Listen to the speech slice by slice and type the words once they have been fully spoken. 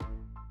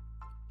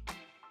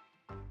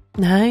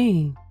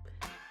Hi,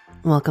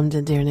 welcome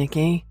to Dear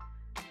Nikki.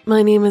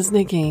 My name is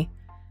Nikki,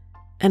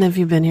 and if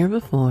you've been here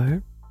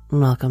before,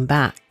 welcome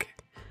back.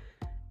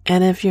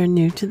 And if you're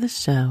new to the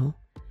show,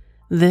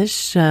 this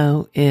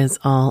show is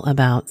all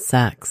about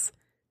sex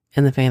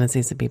and the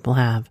fantasies that people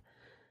have.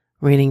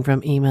 Reading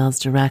from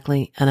emails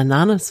directly and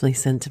anonymously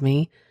sent to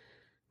me,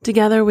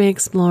 together we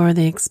explore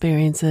the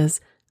experiences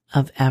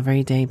of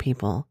everyday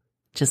people,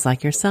 just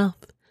like yourself.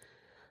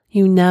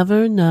 You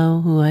never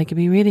know who I could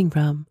be reading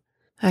from.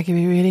 I could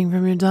be reading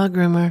from your dog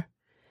groomer,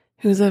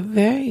 who's a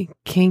very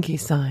kinky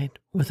side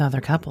with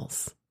other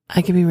couples.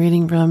 I could be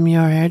reading from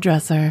your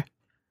hairdresser,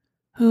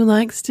 who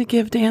likes to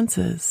give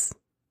dances.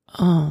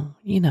 Oh,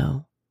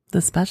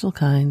 the special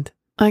kind.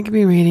 I could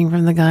be reading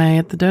from the guy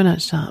at the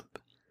donut shop,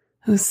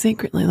 who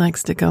secretly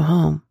likes to go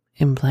home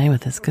and play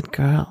with his good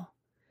girl.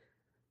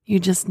 You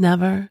just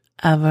never,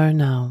 ever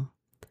know.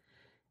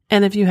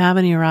 And if you have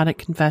any erotic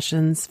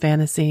confessions,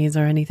 fantasies,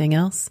 or anything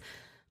else,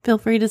 feel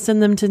free to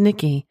send them to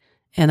Nikki,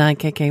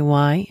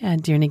 Nikky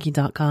at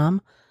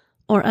dearnikki.com,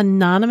 or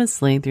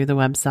anonymously through the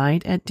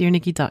website at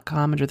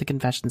dearnikki.com under the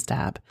Confessions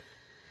tab.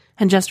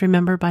 And just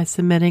remember, by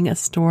submitting a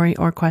story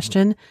or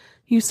question,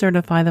 you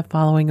certify the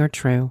following are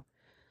true.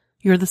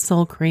 You're the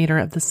sole creator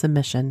of the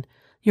submission.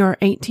 You're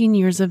 18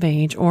 years of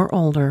age or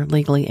older,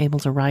 legally able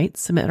to write,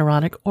 submit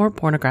erotic or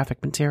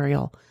pornographic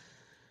material.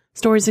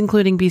 Stories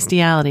including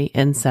bestiality,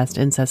 incest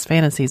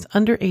fantasies,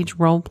 underage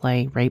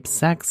roleplay, rape,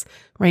 sex,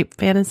 rape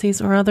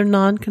fantasies, or other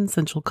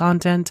non-consensual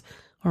content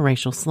or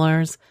racial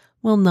slurs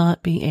will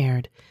not be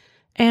aired.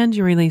 And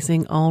you're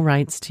releasing all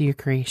rights to your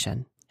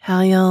creation. How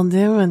y'all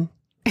doing?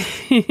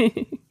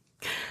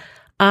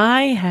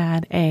 I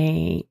had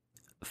a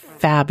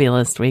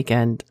fabulous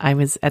weekend. I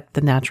was at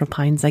the Natural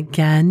Pines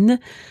again,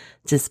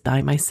 just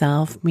by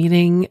myself,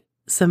 meeting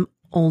some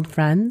old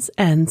friends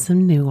and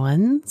some new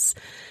ones.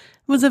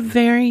 It was a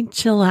very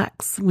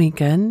chillax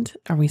weekend.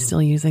 Are we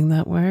still using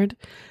that word?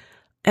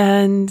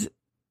 And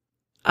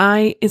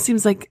it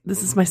seems like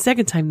this is my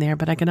second time there,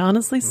 but I can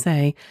honestly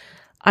say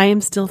I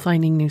am still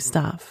finding new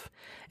stuff.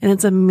 And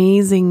it's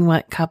amazing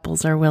what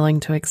couples are willing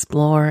to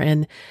explore.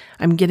 And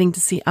I'm getting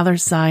to see other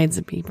sides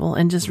of people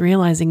and just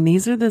realizing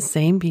these are the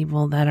same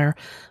people that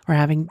we're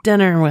having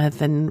dinner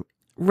with and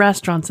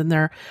restaurants, and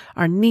there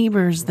are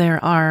neighbors,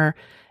 there are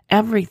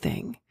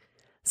everything.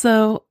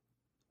 So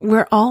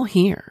we're all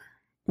here.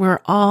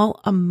 We're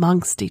all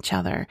amongst each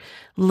other,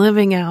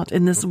 living out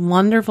in this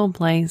wonderful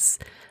place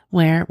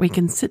where we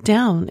can sit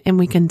down and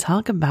we can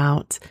talk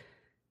about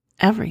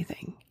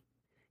everything,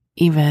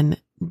 even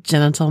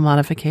genital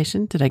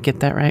modification. Did I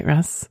get that right,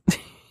 Russ?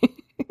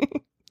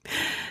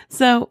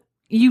 So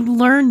you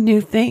learn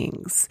new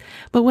things.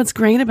 But what's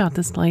great about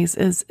this place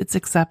is it's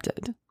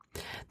accepted.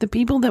 The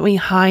people that we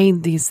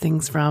hide these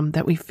things from,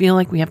 that we feel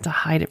like we have to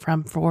hide it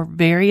from for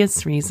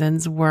various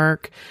reasons,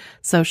 work,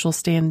 social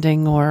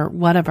standing, or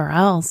whatever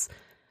else,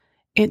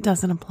 it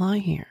doesn't apply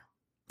here.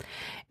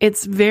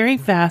 It's very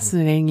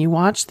fascinating. You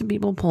watch the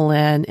people pull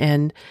in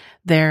and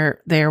they're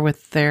there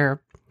with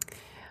their,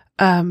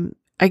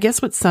 I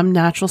guess what some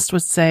naturalists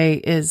would say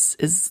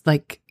is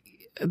like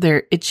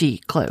their itchy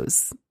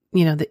clothes,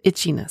 the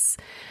itchiness.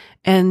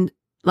 And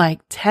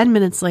like 10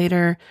 minutes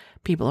later,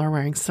 people are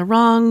wearing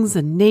sarongs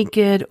and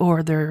naked,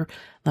 or they're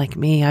like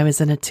me. I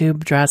was in a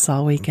tube dress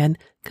all weekend,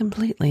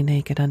 completely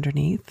naked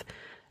underneath,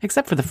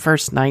 except for the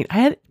first night. I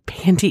had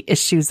panty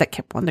issues that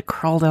kept wanting to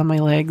crawl down my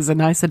legs,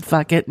 and I said,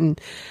 fuck it, and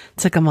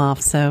took them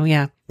off. So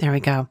yeah, there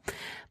we go.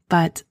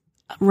 But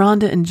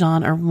Rhonda and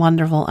John are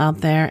wonderful out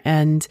there,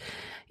 and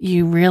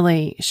you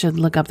really should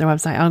look up their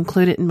website. I'll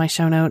include it in my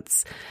show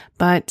notes,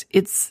 but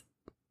it's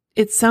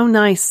so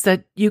nice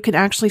that you can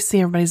actually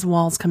see everybody's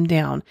walls come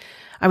down.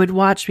 I would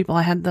watch people.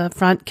 I had the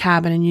front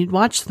cabin, and you'd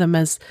watch them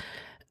as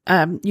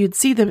you'd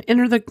see them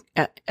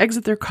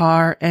exit their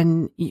car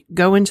and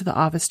go into the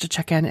office to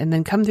check in, and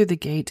then come through the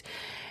gate,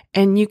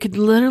 and you could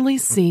literally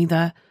see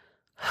the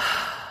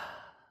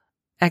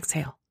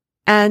exhale,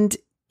 and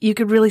you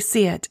could really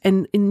see it,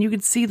 and you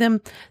could see them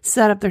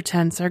set up their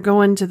tents or go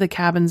into the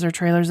cabins or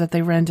trailers that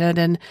they rented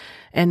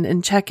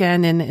and check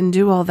in and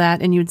do all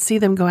that, and you'd see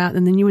them go out,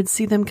 and then you would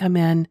see them come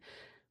in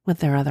with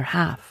their other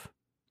half.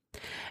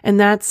 And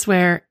that's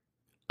where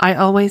I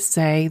always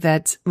say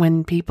that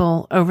when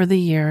people over the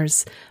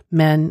years,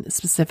 men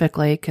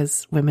specifically,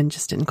 because women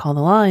just didn't call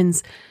the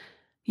lines,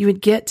 you would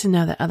get to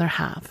know the other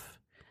half.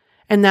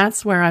 And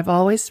that's where I've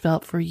always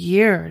felt for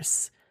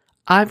years,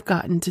 I've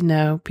gotten to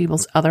know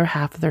people's other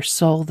half of their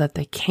soul that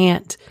they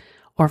can't,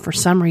 or for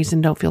some reason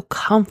don't feel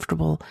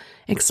comfortable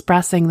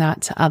expressing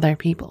that to other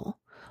people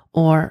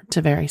or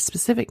to very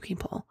specific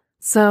people.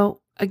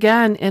 So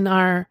again, in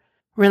our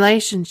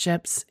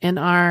relationships, in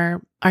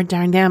our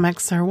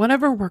dynamics, or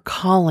whatever we're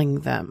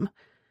calling them,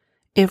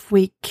 if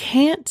we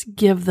can't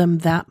give them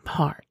that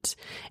part,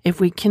 if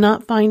we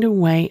cannot find a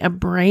way, a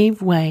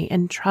brave way,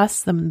 and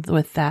trust them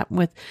with that,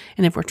 and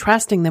if we're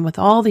trusting them with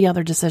all the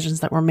other decisions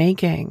that we're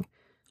making,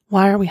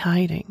 why are we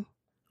hiding?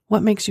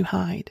 What makes you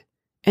hide?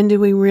 And do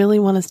we really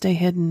want to stay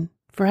hidden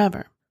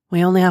forever?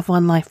 We only have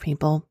one life,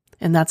 people,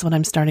 and that's what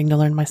I'm starting to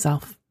learn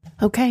myself.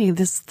 Okay,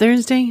 this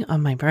Thursday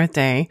on my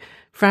birthday,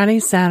 Friday,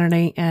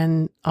 Saturday,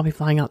 and I'll be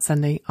flying out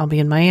Sunday. I'll be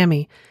in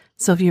Miami.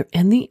 So if you're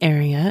in the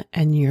area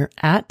and you're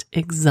at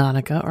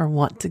Exotica or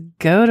want to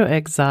go to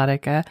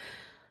Exotica,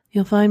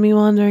 you'll find me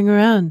wandering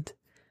around.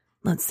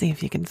 Let's see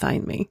if you can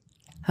find me.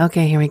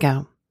 Okay, here we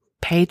go.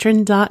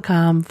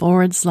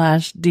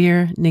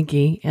 Patreon.com/Dear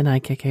Nikki,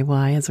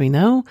 Nikky, as we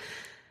know,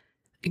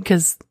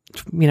 because,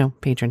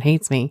 Patreon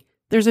hates me.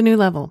 There's a new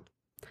level.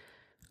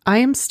 I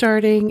am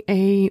starting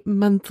a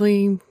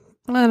monthly,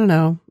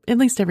 at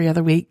least every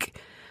other week,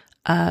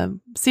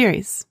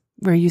 series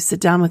where you sit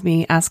down with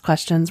me, ask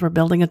questions. We're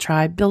building a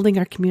tribe, building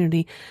our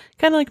community,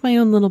 kind of like my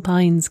own little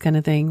pines kind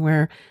of thing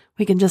where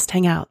we can just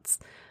hang out.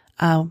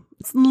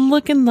 It's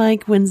looking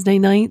like Wednesday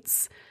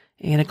nights,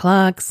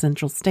 8:00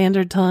 Central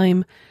Standard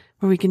Time,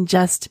 where we can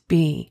just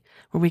be,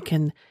 where we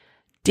can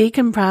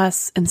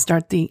decompress and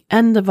start the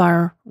end of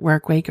our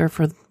work week, or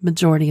for the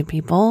majority of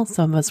people.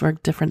 Some of us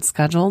work different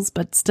schedules,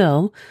 but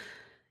still,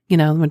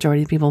 the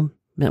majority of people,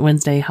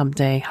 Wednesday, hump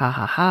day, ha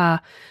ha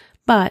ha.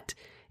 But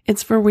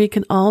it's where we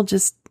can all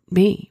just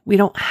be. We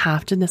don't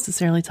have to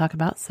necessarily talk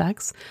about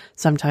sex.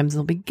 Sometimes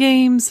there'll be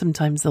games.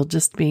 Sometimes there'll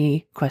just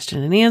be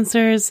question and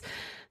answers.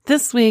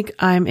 This week,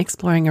 I'm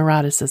exploring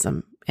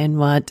eroticism and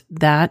what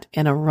that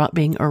and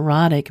being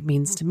erotic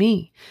means to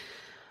me.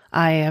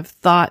 I have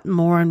thought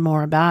more and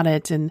more about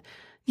it, and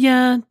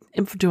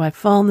do I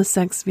fall in the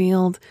sex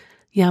field?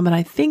 Yeah, but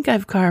I think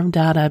I've carved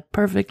out a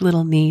perfect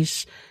little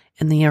niche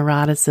in the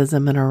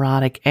eroticism and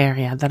erotic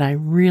area that I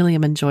really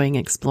am enjoying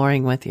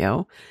exploring with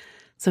you.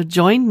 So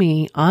join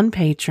me on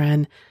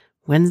Patreon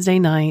Wednesday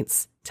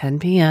nights, 10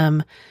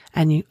 p.m.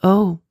 And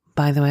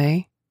by the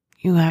way,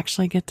 you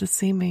actually get to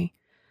see me.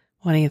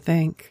 What do you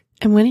think?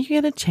 And when you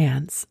get a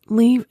chance,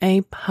 leave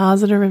a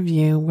positive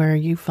review where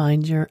you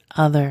find your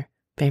other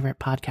favorite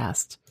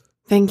podcast.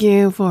 Thank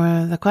you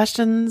for the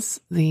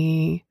questions,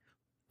 the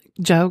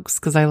jokes,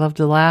 because I love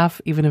to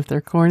laugh, even if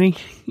they're corny.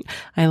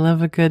 I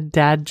love a good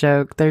dad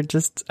joke. They're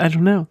just,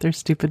 they're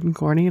stupid and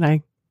corny.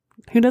 And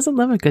who doesn't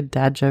love a good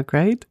dad joke,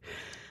 right?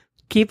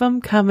 Keep them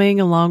coming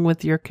along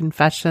with your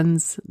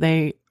confessions.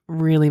 They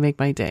really make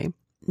my day.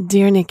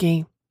 Dear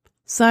Nikki,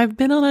 so I've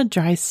been on a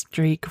dry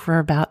streak for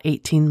about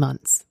 18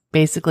 months,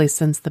 basically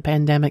since the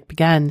pandemic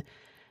began.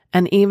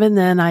 And even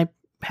then, I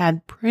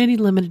had pretty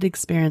limited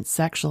experience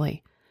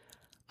sexually.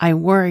 I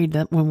worried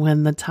that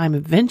when the time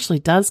eventually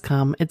does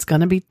come, it's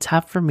going to be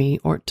tough for me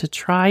to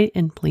try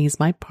and please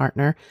my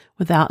partner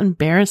without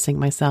embarrassing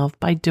myself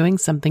by doing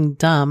something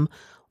dumb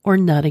or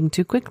nutting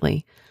too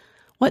quickly.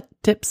 What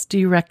tips do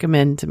you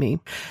recommend to me?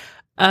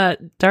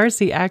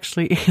 Darcy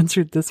actually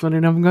answered this one,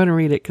 and I'm going to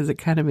read it because it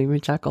kind of made me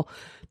chuckle.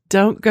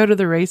 Don't go to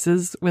the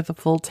races with a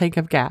full tank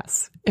of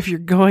gas. If you're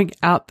going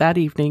out that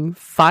evening,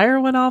 fire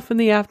one off in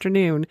the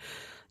afternoon.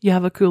 You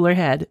have a cooler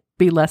head,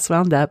 be less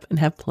wound up, and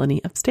have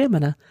plenty of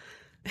stamina.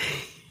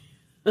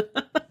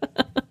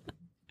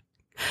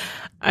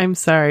 I'm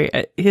sorry.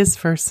 His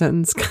first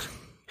sentence,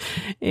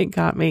 it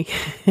got me.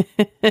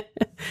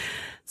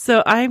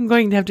 So I'm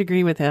going to have to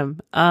agree with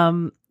him.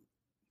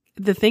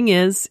 The thing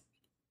is,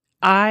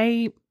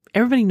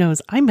 everybody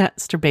knows I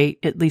masturbate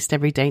at least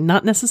every day,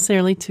 not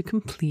necessarily to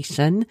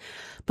completion,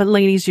 but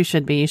ladies, you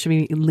should be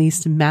at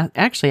least,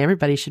 actually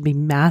everybody should be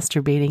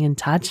masturbating and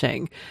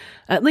touching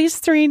at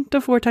least 3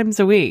 to 4 times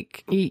a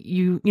week.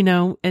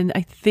 And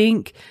I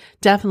think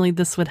definitely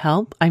this would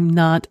help. I'm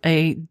not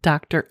a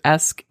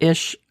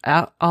Dr.esque-ish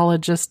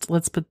ologist.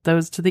 Let's put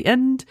those to the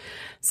end.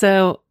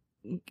 So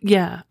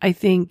yeah, I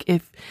think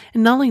and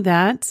not only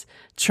that,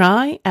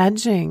 try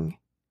edging.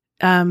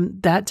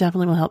 That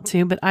definitely will help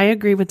too. But I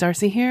agree with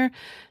Darcy here.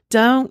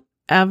 Don't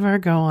ever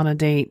go on a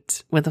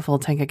date with a full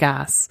tank of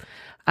gas.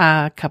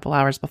 A couple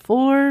hours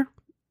before,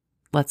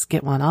 let's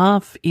get one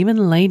off.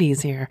 Even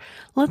ladies here,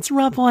 let's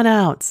rub one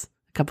out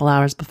a couple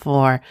hours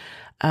before.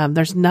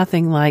 There's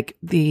nothing like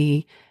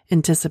the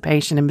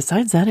anticipation. And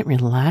besides that, it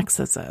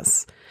relaxes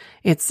us.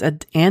 It's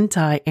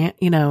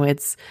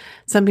it's,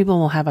 some people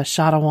will have a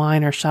shot of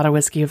wine or shot of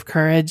whiskey of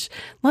courage.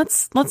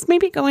 Let's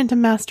maybe go into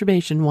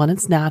masturbation. 1,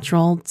 it's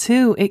natural.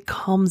 2, it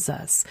calms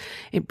us.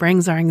 It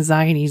brings our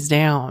anxieties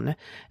down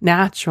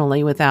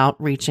naturally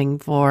without reaching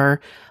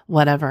for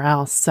whatever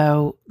else.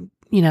 So,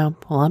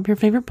 pull up your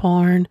favorite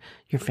porn,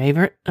 your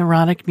favorite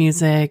erotic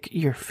music,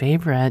 your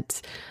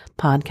favorite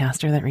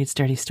podcaster that reads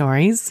dirty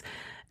stories,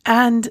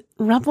 and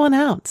rub one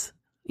out,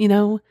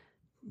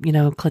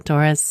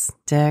 clitoris,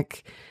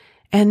 dick,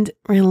 and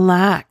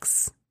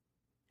relax.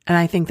 And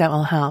I think that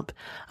will help.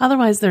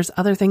 Otherwise, there's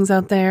other things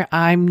out there.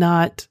 I'm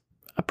not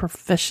a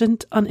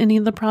proficient on any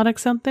of the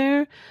products out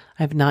there.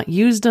 I've not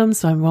used them,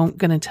 so I won't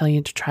going to tell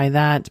you to try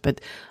that.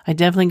 But I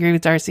definitely agree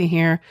with Darcy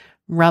here.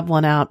 Rub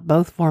one out,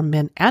 both for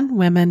men and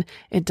women.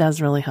 It does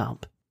really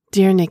help.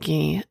 Dear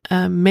Nikki,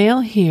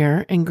 male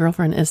here and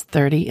girlfriend is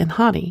 30 and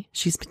hottie.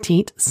 She's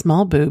petite,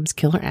 small boobs,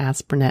 killer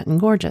ass, brunette, and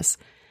gorgeous.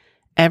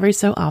 Every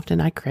so often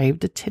I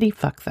craved a titty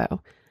fuck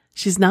though.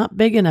 She's not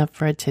big enough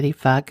for a titty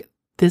fuck.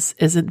 This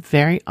isn't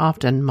very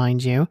often,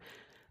 mind you.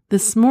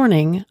 This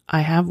morning, I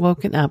have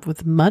woken up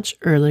with much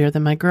earlier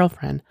than my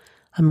girlfriend.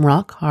 I'm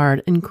rock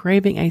hard and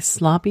craving a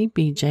sloppy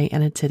BJ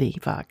and a titty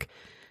fuck.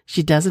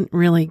 She doesn't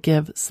really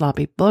give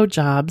sloppy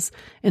blowjobs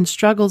and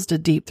struggles to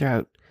deep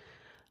throat.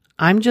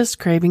 I'm just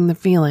craving the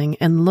feeling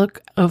and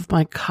look of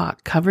my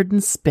cock covered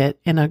in spit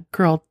and a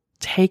girl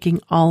taking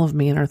all of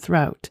me in her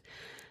throat.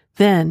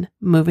 Then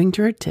moving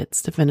to her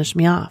tits to finish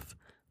me off.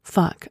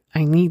 Fuck,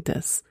 I need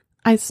this.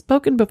 I've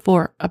spoken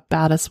before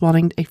about us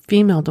wanting a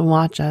female to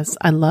watch us.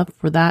 I'd love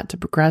for that to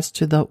progress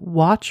to the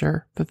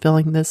watcher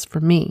fulfilling this for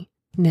me.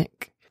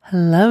 Nick.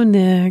 Hello,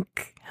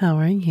 Nick. How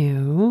are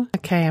you?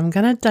 Okay, I'm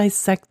going to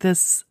dissect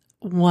this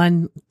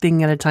one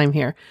thing at a time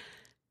here.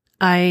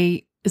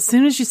 As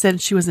soon as you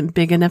said she wasn't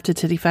big enough to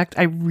titty fuck,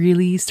 I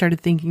really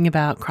started thinking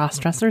about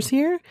cross-dressers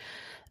here.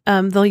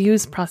 They'll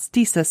use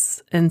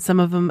prosthesis and some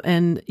of them,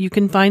 and you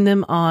can find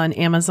them on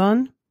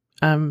Amazon.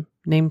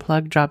 Name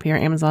plug, drop here,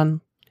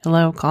 Amazon.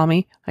 Hello, call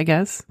me, I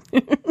guess.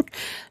 I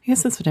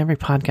guess that's what every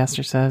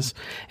podcaster says.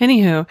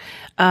 Anywho,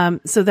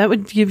 so that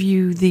would give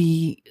you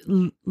the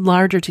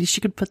larger titties.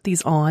 She could put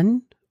these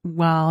on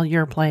while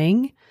you're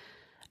playing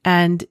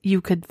and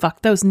you could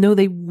fuck those. No,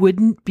 they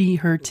wouldn't be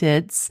her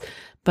tits,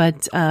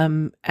 but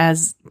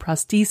as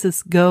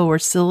prosthesis go or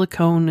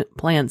silicone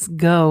plants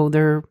go,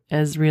 they're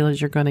as real as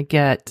you're going to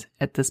get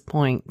at this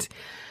point.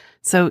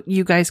 So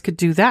you guys could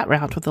do that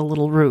route with a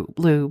little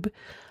lube.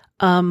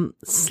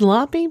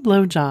 Sloppy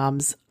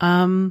blowjobs.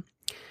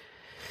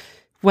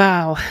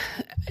 Wow.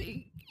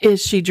 Is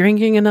she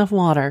drinking enough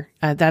water?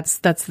 That's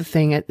the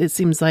thing. It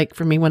seems like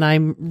for me when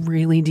I'm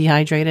really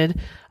dehydrated,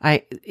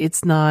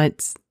 it's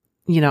not,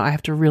 I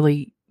have to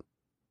really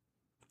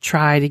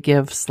try to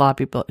give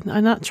sloppy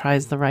not try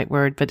is the right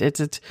word, but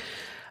it's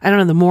I don't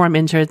know, the more I'm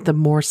into it, the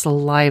more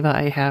saliva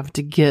I have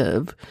to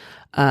give,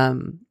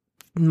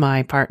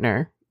 my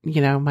partner,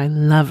 my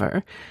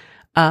lover.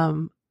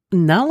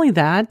 Not only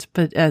that,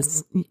 but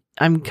as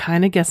I'm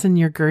kind of guessing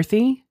you're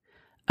girthy.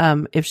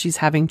 If she's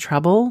having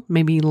trouble,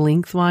 maybe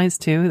lengthwise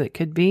too, that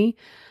could be.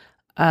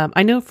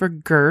 I know for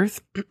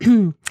girth,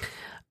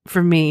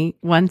 for me,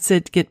 once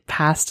it get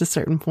past a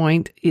certain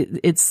point,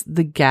 it's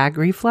the gag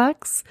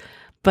reflex,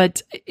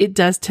 but it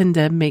does tend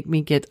to make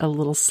me get a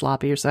little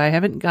sloppier. So I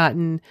haven't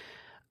gotten,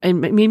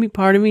 and maybe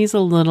part of me is a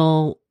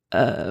little,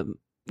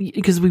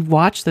 because we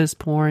watch those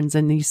porns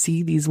and you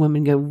see these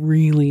women go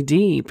really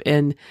deep,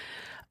 and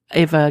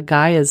if a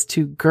guy is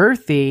too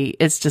girthy,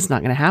 it's just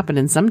not going to happen.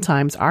 And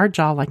sometimes our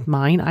jaw, like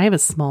mine, I have a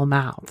small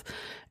mouth.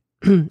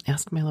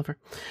 Ask my lover.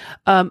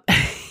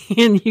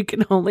 And you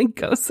can only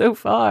go so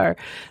far.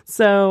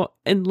 So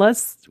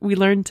unless we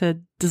learn to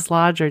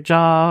dislodge our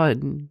jaw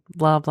and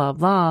blah, blah,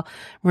 blah,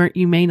 where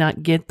you may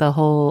not get the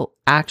whole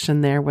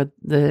action there with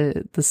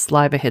the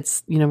saliva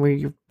hits, where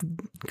your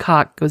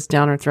cock goes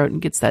down her throat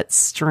and gets that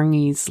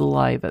stringy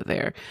saliva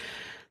there.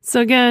 So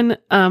again,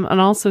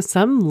 and also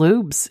some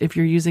lubes, if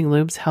you're using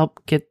lubes,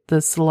 help get the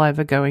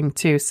saliva going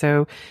too.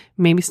 So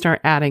maybe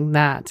start adding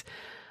that.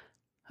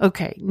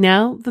 Okay,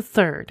 now the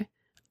third.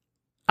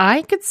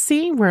 I could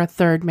see where a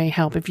third may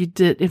help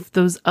if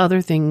those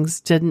other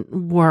things didn't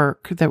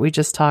work that we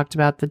just talked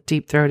about, the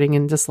deep throating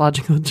and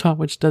dislodging the jaw,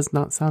 which does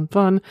not sound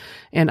fun.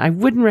 And I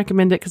wouldn't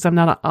recommend it because I'm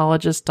not an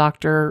ologist,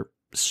 doctor,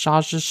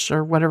 shajish,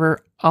 or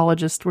whatever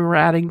ologist we were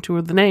adding to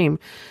the name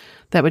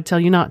that would tell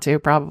you not to,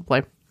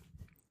 probably.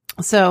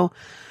 So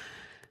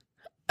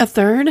a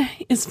third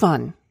is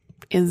fun,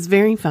 is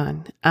very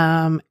fun.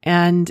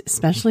 And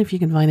especially if you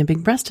can find a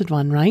big breasted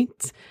one,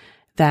 right?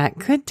 That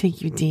could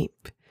take you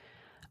deep.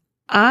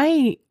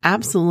 I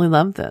absolutely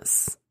love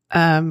this.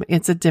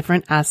 It's a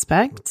different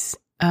aspect,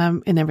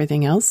 and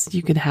everything else.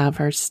 You could have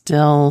her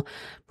still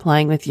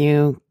playing with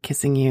you,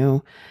 kissing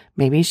you.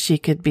 Maybe she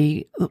could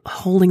be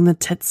holding the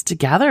tits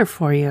together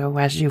for you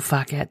as you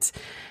fuck it.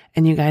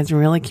 And you guys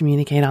really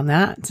communicate on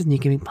that. And you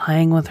can be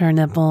playing with her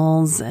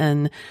nipples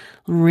and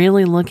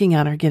really looking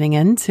at her, getting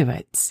into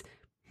it.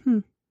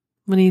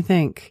 What do you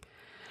think?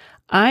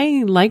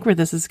 I like where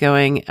this is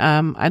going.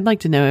 I'd like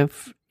to know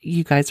if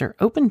you guys are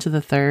open to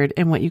the third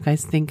and what you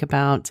guys think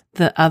about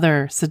the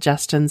other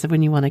suggestions of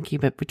when you want to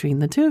keep it between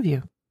the two of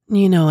you.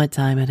 You know what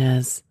time it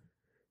is.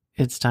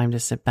 It's time to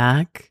sit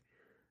back,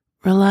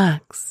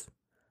 relax.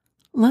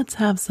 Let's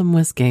have some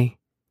whiskey,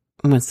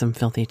 with some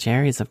filthy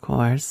cherries, of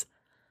course,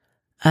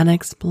 and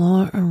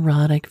explore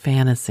erotic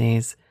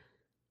fantasies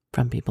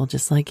from people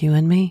just like you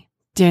and me.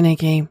 Dear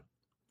Nikki,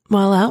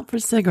 while out for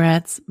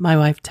cigarettes, my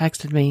wife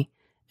texted me,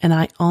 and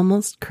I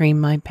almost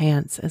creamed my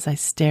pants as I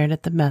stared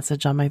at the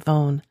message on my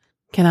phone.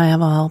 Can I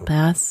have a hall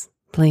pass,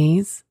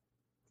 please?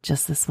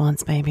 Just this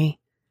once, baby.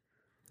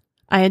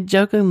 I had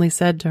jokingly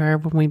said to her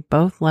when we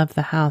both left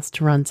the house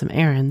to run some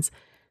errands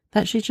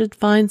that she should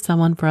find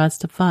someone for us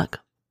to fuck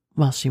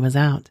while she was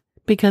out,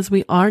 because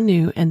we are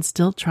new and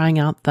still trying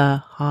out the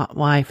hot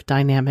wife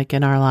dynamic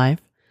in our life.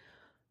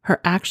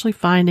 Her actually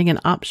finding an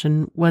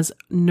option was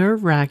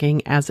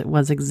nerve-wracking as it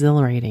was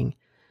exhilarating.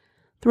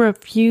 Through a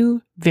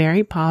few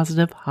very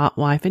positive hot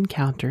wife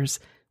encounters,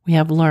 we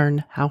have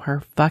learned how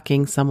her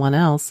fucking someone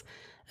else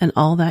and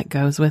all that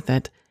goes with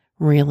it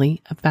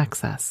really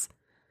affects us.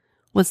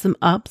 With some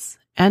ups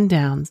and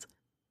downs,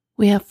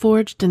 We have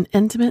forged an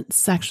intimate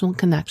sexual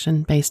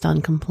connection based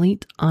on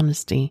complete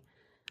honesty,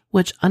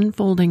 which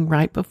unfolding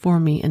right before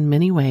me in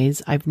many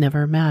ways I've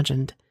never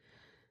imagined.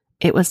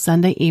 It was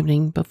Sunday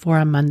evening before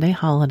a Monday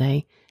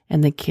holiday,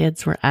 and the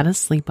kids were at a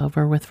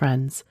sleepover with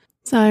friends.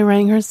 So I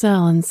rang her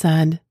cell and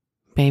said,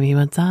 "Baby,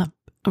 what's up?"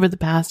 Over the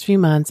past few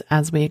months,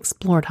 as we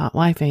explored hot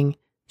wifing,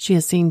 she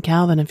has seen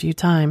Calvin a few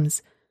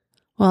times.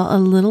 While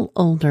a little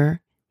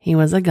older, he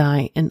was a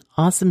guy in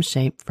awesome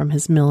shape from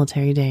his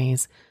military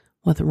days,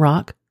 with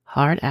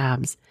rock-hard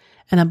abs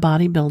and a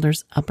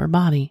bodybuilder's upper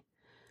body.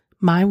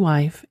 My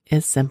wife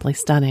is simply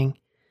stunning.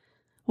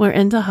 We're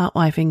into hot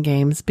wifing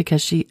games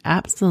because she's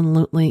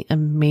absolutely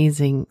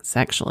amazing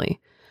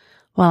sexually.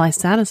 While I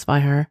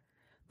satisfy her,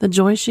 the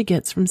joy she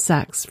gets from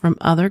sex from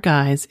other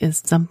guys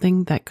is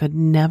something that could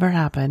never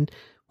happen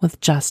with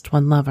just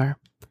one lover.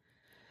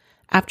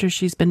 After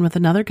she's been with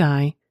another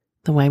guy,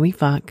 the way we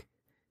fuck,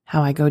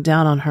 how I go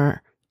down on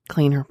her,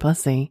 clean her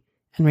pussy,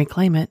 and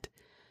reclaim it,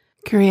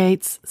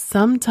 creates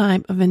some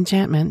type of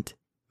enchantment,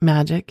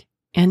 magic,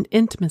 and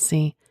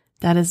intimacy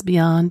that is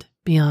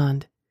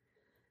beyond.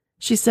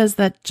 She says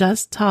that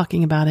just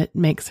talking about it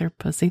makes her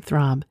pussy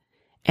throb,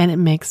 and it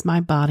makes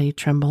my body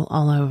tremble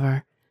all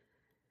over.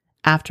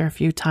 After a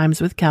few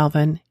times with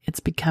Calvin, it's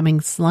becoming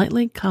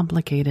slightly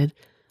complicated,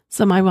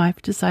 so my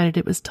wife decided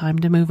it was time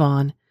to move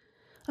on.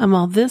 And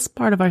while this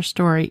part of our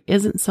story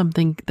isn't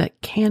something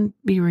that can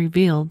be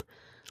revealed,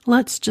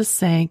 let's just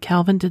say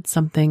Calvin did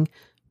something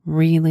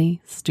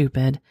really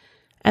stupid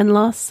and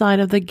lost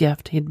sight of the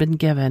gift he'd been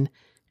given,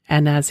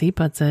 and as he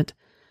puts it,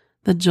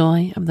 the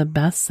joy of the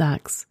best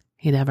sex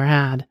he'd ever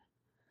had.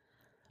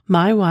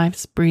 My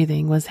wife's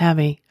breathing was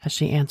heavy as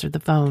she answered the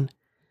phone.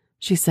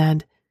 She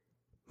said,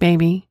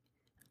 "Baby,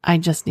 I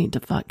just need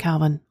to fuck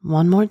Calvin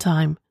one more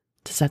time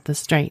to set this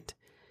straight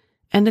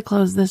and to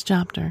close this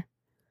chapter.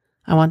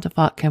 I want to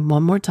fuck him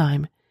one more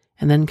time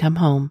and then come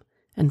home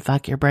and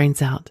fuck your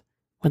brains out.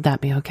 Would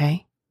that be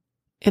okay?"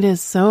 It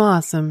is so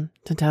awesome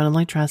to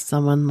totally trust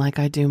someone like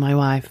I do my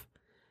wife,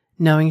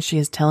 knowing she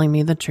is telling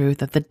me the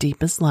truth at the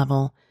deepest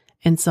level,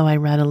 and so I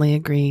readily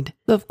agreed.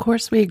 Of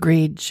course we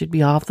agreed she'd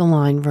be off the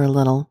line for a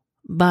little,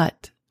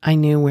 but I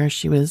knew where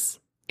she was,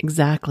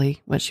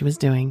 exactly what she was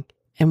doing,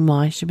 and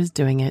why she was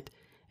doing it,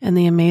 and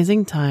the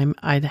amazing time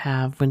I'd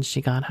have when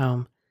she got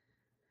home.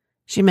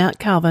 She met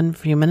Calvin a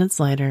few minutes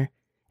later,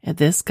 and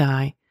this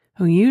guy,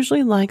 who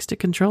usually likes to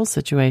control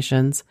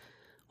situations,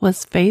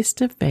 was face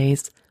to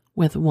face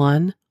with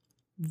one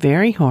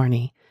very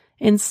horny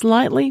and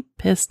slightly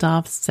pissed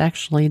off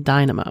sexually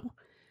dynamo.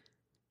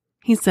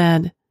 He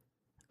said,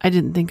 "I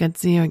didn't think I'd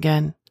see you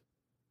again."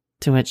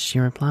 To which she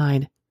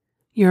replied,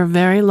 "You're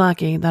very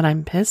lucky that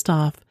I'm pissed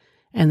off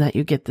and that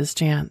you get this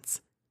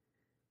chance.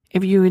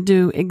 If you would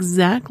do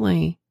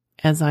exactly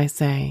as I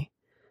say,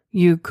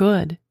 you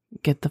could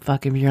get the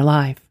fuck of your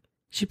life."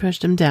 She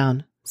pushed him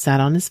down, sat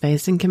on his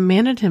face, and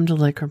commanded him to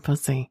lick her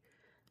pussy.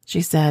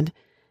 She said,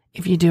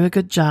 "If you do a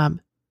good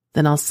job,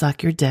 then I'll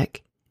suck your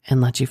dick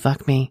and let you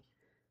fuck me."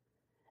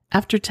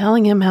 After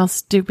telling him how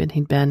stupid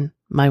he'd been,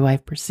 my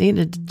wife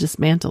proceeded to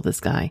dismantle this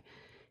guy,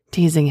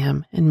 teasing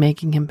him and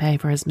making him pay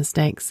for his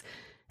mistakes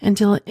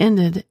until it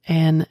ended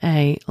in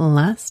a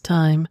last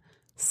time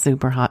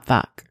super hot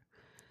fuck.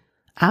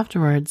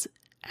 Afterwards,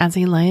 as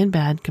he lay in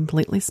bed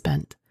completely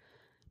spent,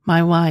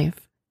 my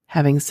wife,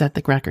 having set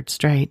the record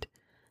straight,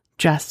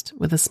 dressed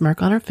with a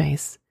smirk on her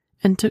face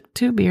and took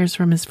 2 beers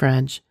from his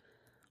fridge,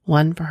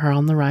 one for her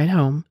on the ride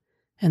home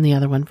and the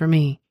other one for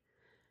me.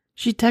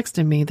 She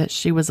texted me that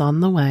she was on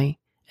the way,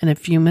 and a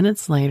few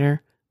minutes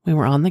later, we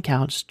were on the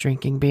couch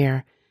drinking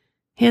beer,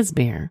 his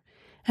beer,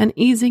 and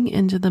easing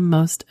into the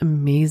most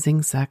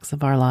amazing sex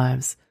of our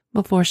lives.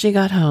 Before she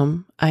got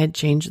home, I had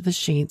changed the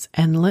sheets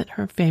and lit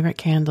her favorite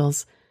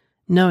candles.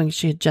 Knowing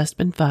she had just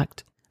been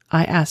fucked,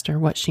 I asked her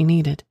what she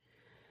needed.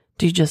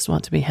 "Do you just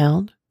want to be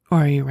held, or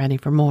are you ready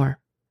for more?"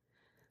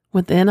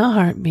 Within a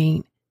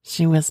heartbeat,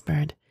 she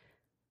whispered,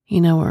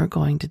 "You know what we're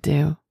going to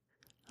do.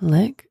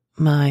 Lick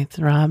my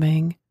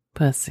throbbing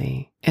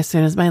pussy." As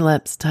soon as my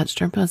lips touched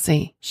her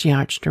pussy, she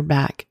arched her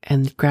back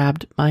and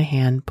grabbed my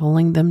hand,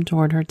 pulling them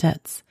toward her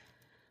tits.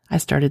 I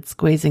started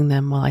squeezing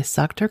them while I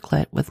sucked her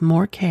clit with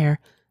more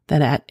care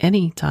than at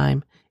any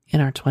time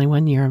in our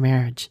 21-year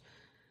marriage.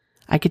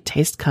 I could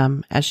taste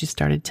cum as she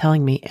started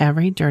telling me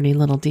every dirty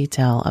little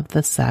detail of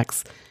the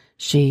sex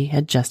she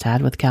had just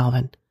had with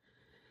Calvin.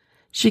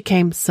 She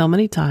came so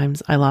many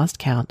times I lost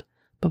count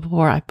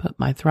before I put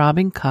my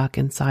throbbing cock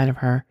inside of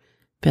her,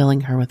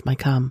 filling her with my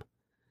cum.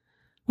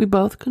 We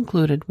both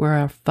concluded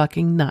we're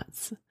fucking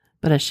nuts,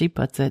 but as she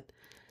puts it,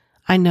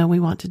 "I know we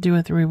want to do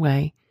it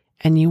three-way,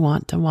 and you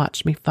want to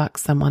watch me fuck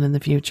someone in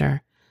the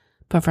future.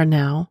 But for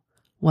now,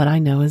 what I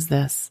know is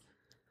this.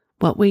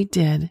 What we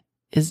did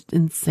is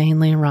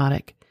insanely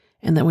erotic,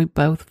 and that we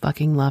both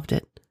fucking loved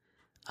it."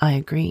 I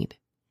agreed.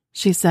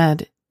 She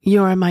said,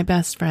 "You are my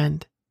best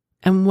friend,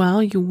 and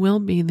while you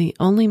will be the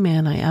only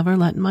man I ever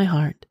let in my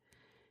heart,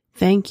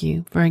 thank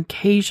you for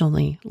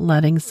occasionally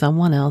letting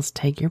someone else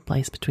take your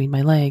place between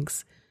my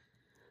legs."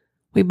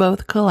 We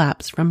both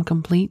collapsed from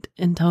complete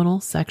and total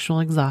sexual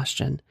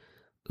exhaustion,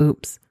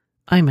 oops,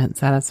 I meant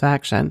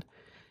satisfaction,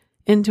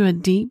 into a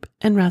deep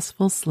and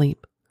restful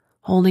sleep,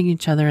 holding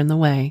each other in the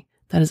way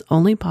that is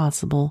only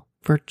possible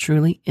for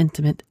truly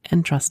intimate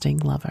and trusting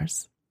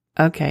lovers.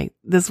 Okay,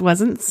 this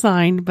wasn't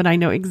signed, but I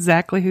know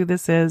exactly who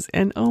this is,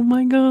 and oh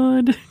my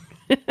God.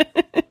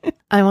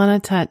 I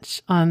want to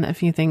touch on a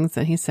few things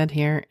that he said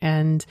here,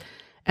 and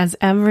as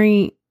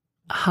every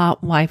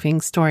hot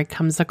wifing story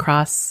comes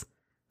across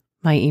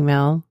my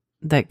email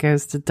that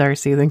goes to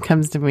Darcy, then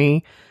comes to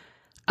me,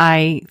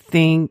 I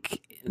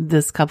think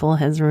this couple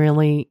has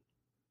really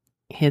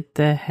hit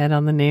the head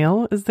on the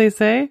nail, as they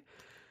say.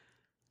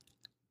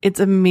 It's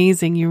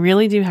amazing. You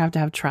really do have to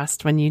have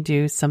trust when you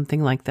do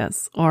something like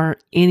this, or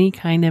any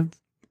kind of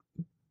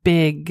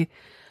big,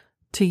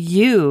 to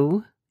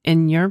you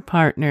and your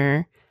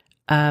partner,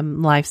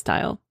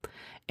 lifestyle.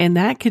 And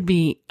that could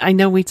be, I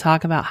know we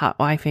talk about hot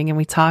wifing and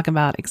we talk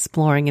about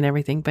exploring and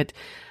everything, but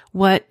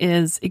what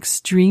is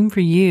extreme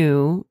for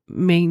you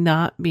may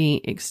not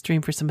be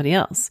extreme for somebody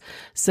else.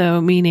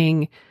 So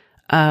meaning,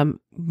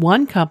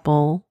 one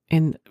couple,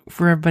 and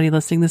for everybody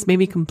listening, this may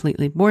be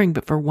completely boring,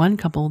 but for one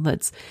couple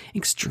that's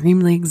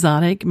extremely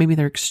exotic, maybe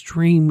they're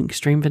extreme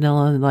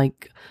vanilla,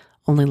 like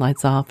only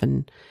lights off,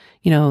 and,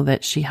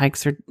 that she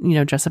hikes her,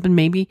 dress up, and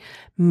maybe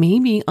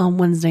on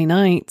Wednesday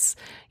nights,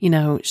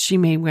 she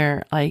may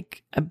wear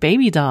like a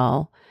baby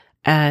doll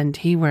and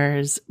he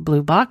wears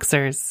blue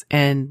boxers,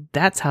 and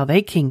that's how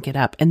they kink it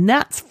up. And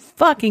that's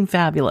fucking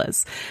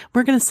fabulous.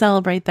 We're going to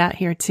celebrate that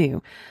here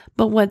too.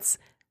 But what's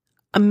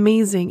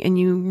amazing, and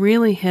you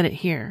really hit it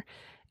here,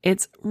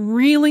 it's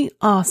really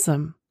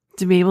awesome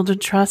to be able to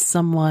trust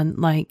someone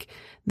like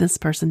this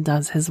person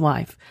does his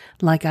wife,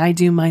 like I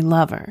do my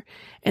lover,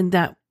 and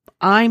that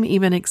I'm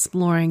even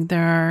exploring.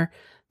 There are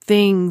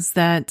things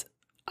that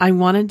I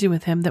want to do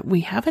with him that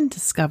we haven't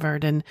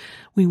discovered and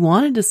we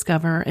want to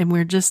discover. And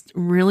we're just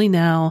really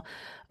now,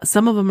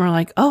 some of them are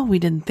like, oh, we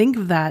didn't think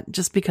of that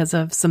just because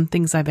of some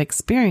things I've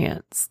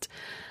experienced.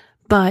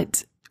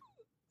 But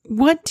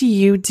what do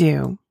you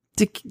do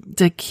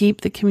to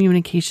keep the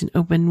communication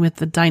open with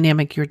the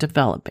dynamic you're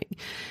developing?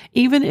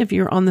 Even if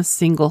you're on the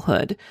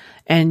singlehood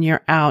and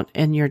you're out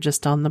and you're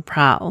just on the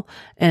prowl.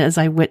 And as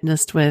I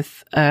witnessed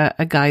with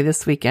a guy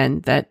this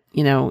weekend that,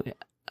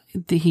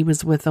 he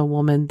was with a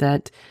woman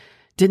that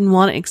didn't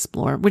want to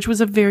explore, which was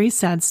a very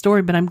sad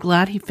story, but I'm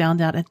glad he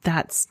found out at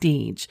that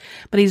stage.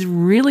 But he's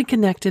really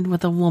connected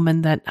with a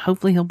woman that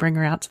hopefully he'll bring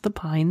her out to the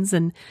Pines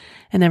and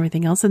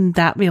everything else, and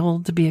that be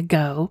able to be a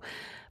go.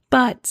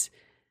 But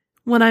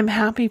what I'm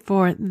happy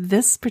for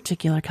this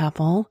particular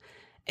couple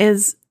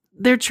is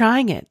they're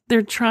trying it.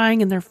 They're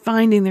trying, and they're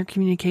finding their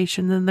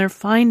communication, and they're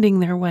finding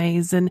their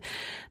ways, and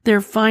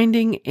they're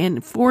finding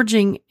and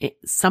forging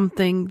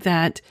something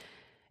that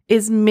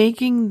is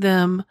making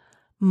them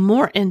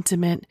more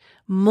intimate,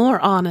 more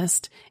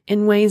honest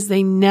in ways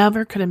they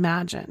never could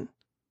imagine.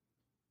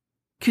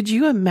 Could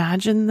you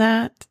imagine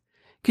that?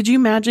 Could you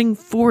imagine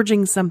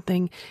forging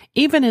something,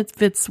 even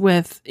if it's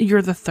with,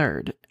 you're the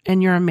third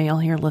and you're a male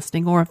here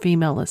listening or a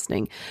female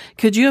listening?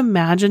 Could you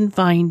imagine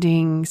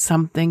finding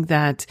something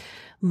that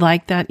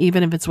like that,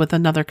 even if it's with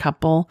another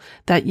couple,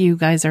 that you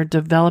guys are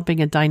developing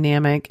a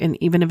dynamic, and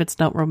even if it's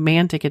not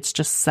romantic, it's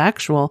just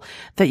sexual,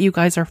 that you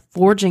guys are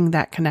forging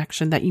that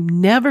connection that you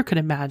never could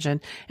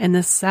imagine. And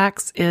the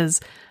sex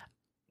is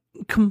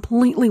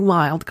completely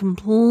wild,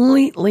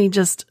 completely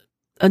just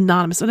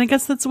anonymous. And I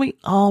guess that's what we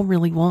all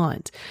really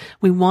want.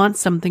 We want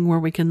something where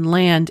we can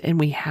land and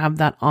we have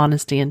that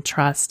honesty and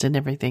trust and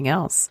everything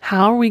else.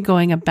 How are we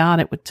going about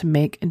it to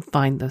make and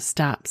find those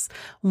steps?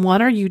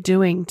 What are you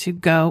doing to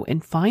go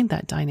and find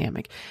that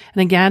dynamic?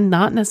 And again,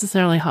 not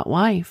necessarily hot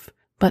wife,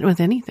 but with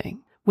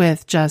anything,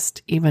 with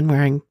just even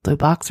wearing blue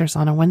boxers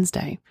on a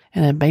Wednesday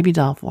and a baby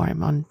doll for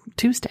him on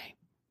Tuesday,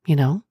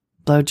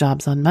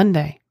 blowjobs on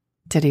Monday,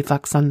 titty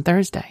fucks on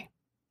Thursday.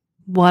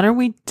 What are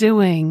we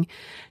doing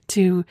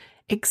to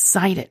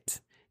excite it,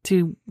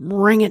 to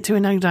bring it to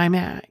another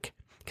dynamic?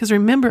 Because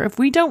remember, if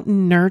we don't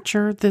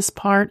nurture this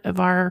part of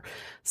our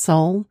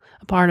soul,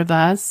 a part of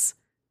us,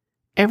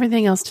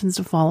 everything else tends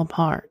to fall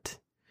apart.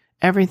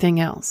 Everything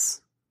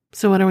else.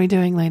 So what are we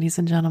doing, ladies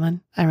and gentlemen?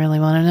 I really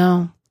want to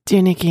know.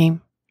 Dear Nikki,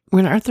 we're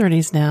in our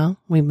 30s now.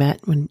 We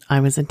met when I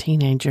was a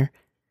teenager.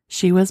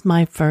 She was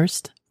my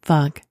first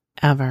fuck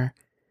ever.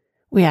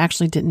 We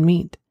actually didn't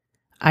meet.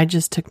 I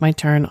just took my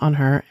turn on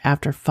her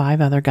after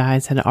 5 other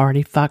guys had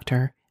already fucked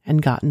her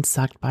and gotten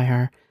sucked by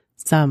her,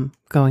 some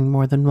going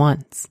more than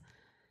once.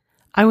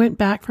 I went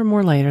back for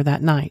more later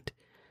that night.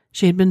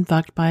 She had been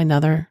fucked by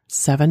another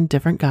 7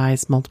 different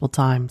guys multiple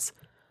times.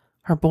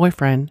 Her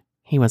boyfriend,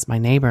 he was my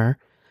neighbor,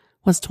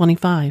 was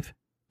 25.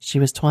 She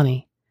was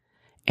 20.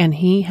 And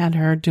he had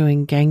her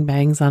doing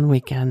gangbangs on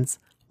weekends,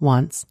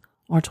 once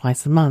or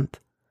twice a month.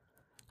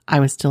 I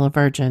was still a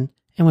virgin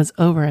and was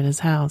over at his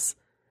house.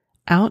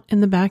 Out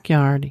in the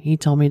backyard, he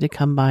told me to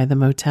come by the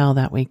motel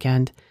that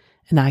weekend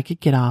and I could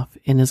get off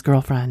in his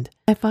girlfriend.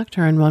 I fucked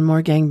her in one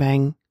more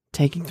gangbang,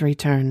 taking 3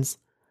 turns,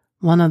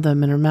 one of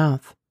them in her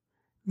mouth.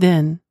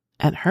 Then,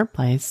 at her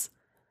place,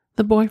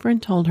 the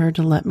boyfriend told her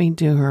to let me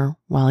do her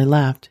while he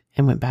left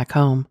and went back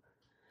home.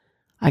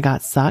 I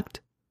got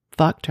sucked,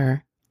 fucked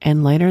her,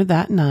 and later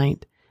that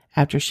night,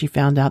 after she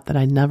found out that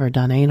I'd never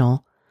done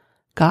anal,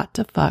 got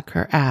to fuck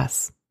her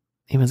ass.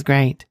 It was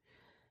great.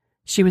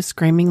 She was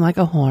screaming like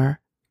a whore,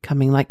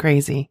 coming like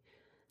crazy.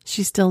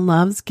 She still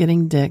loves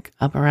getting dick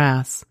up her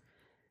ass.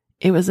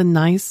 It was a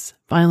nice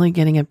finally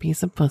getting a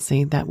piece of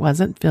pussy that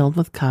wasn't filled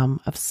with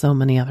cum of so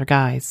many other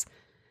guys.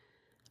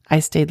 I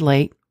stayed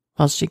late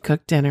while she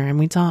cooked dinner and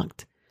we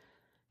talked.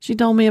 She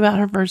told me about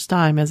her first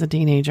time as a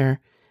teenager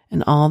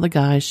and all the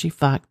guys she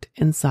fucked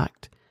and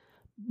sucked,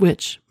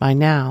 which by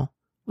now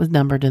was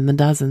numbered in the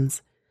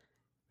dozens.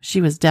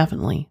 She was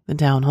definitely the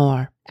town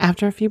whore.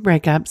 After a few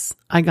breakups,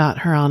 I got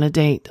her on a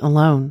date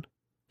alone.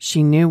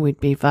 She knew we'd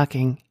be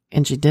fucking,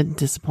 and she didn't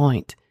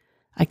disappoint.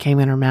 I came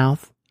in her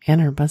mouth and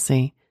her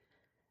pussy.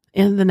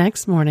 And the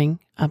next morning,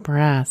 up her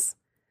ass.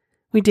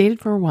 We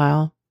dated for a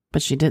while,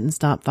 but she didn't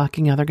stop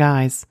fucking other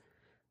guys.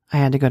 I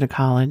had to go to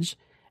college,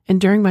 and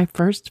during my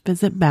first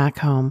visit back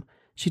home,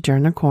 she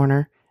turned a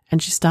corner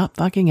and she stopped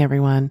fucking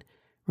everyone,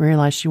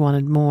 realized she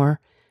wanted more,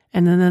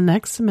 and then the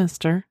next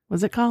semester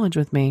was at college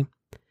with me.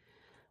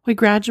 We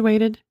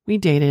graduated, we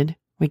dated,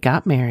 we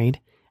got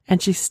married,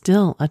 and she's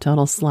still a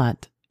total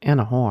slut and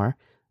a whore,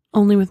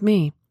 only with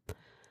me.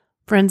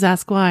 Friends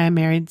ask why I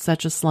married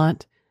such a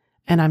slut,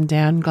 and I'm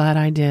damn glad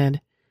I did.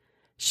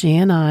 She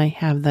and I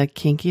have the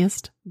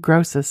kinkiest,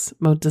 grossest,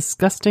 most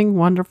disgusting,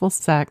 wonderful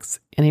sex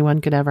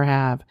anyone could ever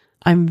have.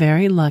 I'm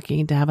very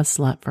lucky to have a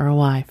slut for a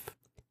wife.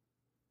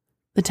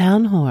 The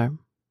town whore,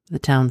 the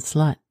town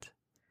slut.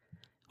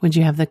 Would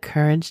you have the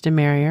courage to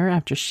marry her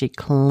after she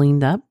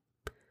cleaned up?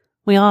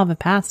 We all have a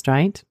past,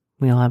 right?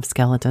 We all have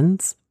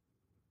skeletons.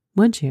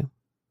 Would you?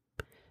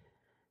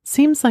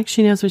 Seems like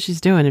she knows what she's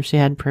doing if she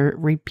had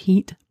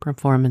repeat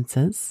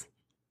performances.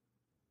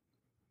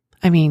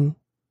 I mean,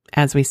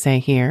 as we say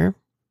here,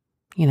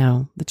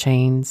 the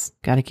chains,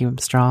 got to keep them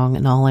strong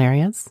in all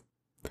areas.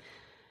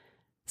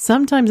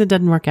 Sometimes it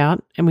doesn't work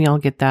out, and we all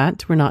get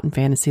that. We're not in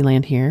fantasy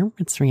land here.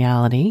 It's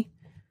reality.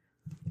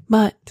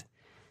 But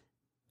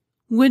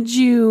would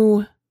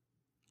you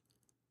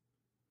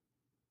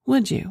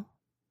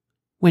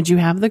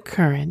have the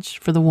courage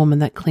for the woman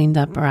that cleaned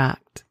up her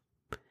act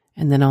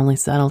and then only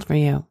settled for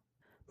you?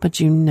 But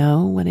you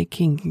know what a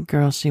kinky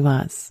girl she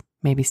was,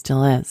 maybe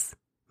still is,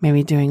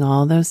 maybe doing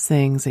all those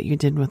things that you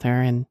did with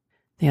her and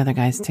the other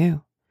guys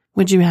too.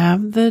 Would you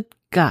have the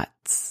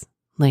guts,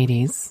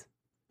 ladies,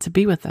 to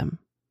be with them,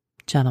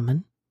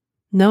 gentlemen,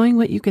 knowing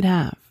what you could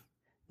have,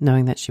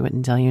 knowing that she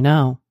wouldn't tell you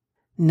no,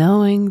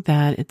 knowing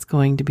that it's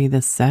going to be the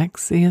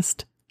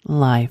sexiest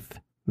life,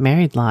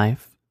 married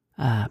life,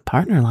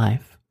 partner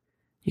life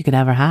you could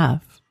ever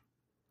have?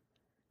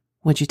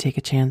 Would you take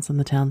a chance on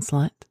the town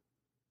slut?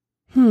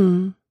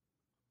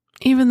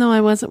 Even though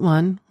I wasn't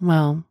one,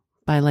 well,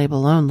 by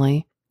label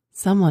only,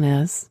 someone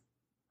is.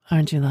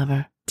 Aren't you,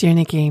 lover? Dear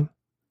Nikki,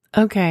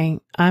 okay,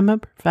 I'm a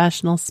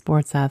professional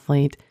sports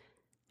athlete,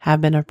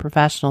 have been a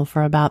professional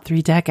for about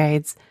 3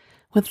 decades.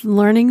 With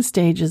learning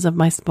stages of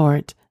my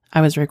sport, I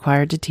was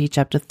required to teach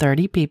up to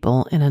 30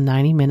 people in a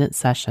 90-minute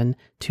session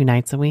 2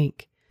 nights a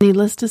week.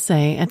 Needless to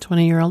say, a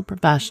 20-year-old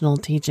professional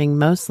teaching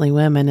mostly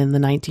women in the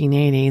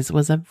 1980s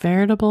was a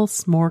veritable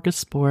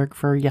smorgasbord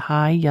for a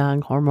high,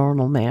 young,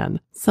 hormonal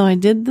man. So I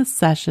did the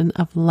session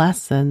of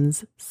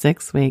lessons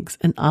 6 weeks,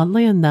 and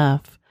oddly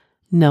enough,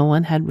 no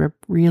one had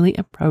really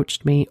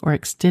approached me or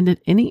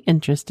extended any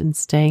interest in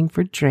staying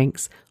for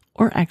drinks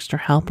or extra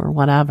help or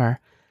whatever.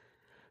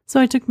 So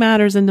I took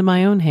matters into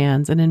my own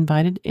hands and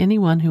invited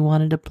anyone who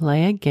wanted to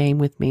play a game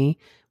with me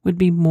would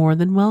be more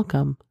than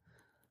welcome.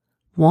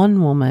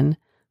 One woman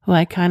who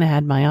I kind of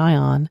had my eye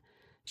on,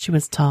 she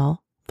was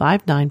tall,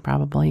 5'9"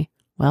 probably,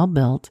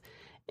 well-built,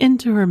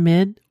 into her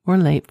mid or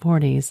late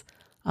 40s,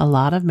 a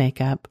lot of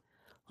makeup,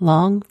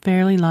 long,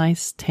 fairly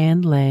nice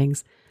tanned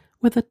legs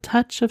with a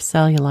touch of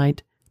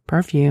cellulite,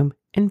 perfume,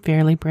 and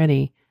fairly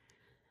pretty.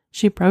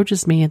 She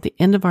approaches me at the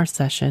end of our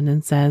session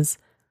and says,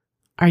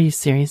 "Are you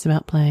serious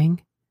about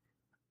playing?"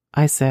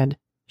 I said,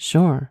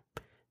 "Sure.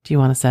 Do you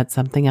want to set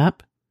something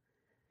up?"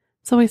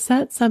 So we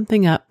set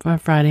something up for a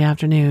Friday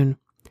afternoon.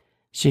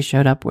 She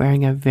showed up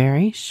wearing a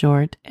very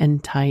short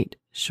and tight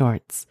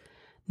shorts.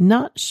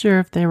 Not sure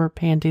if there were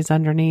panties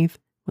underneath,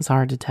 was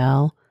hard to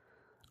tell,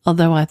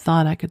 although I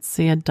thought I could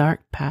see a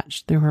dark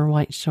patch through her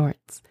white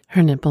shorts.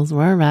 Her nipples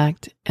were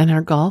erect, and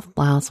her golf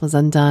blouse was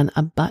undone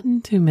a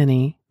button too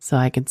many, so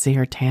I could see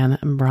her tan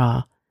and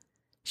bra.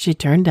 She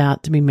turned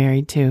out to be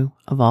married to,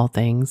 of all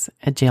things,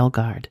 a jail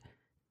guard.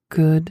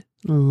 Good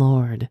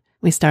Lord.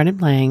 We started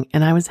playing,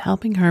 and I was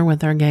helping her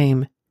with her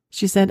game.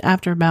 She said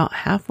after about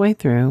halfway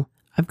through,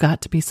 "I've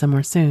got to be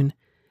somewhere soon.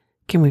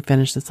 Can we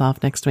finish this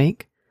off next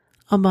week?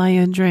 I'll buy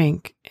you a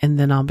drink, and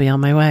then I'll be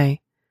on my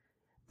way."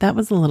 That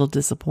was a little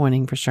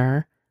disappointing for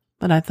sure,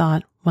 but I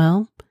thought,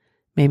 well,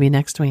 maybe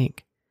next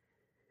week.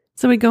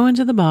 So we go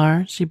into the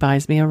bar. She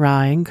buys me a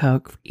rye and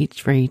Coke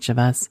for each of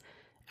us.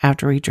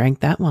 After we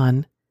drank that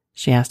one,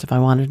 she asked if I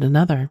wanted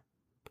another.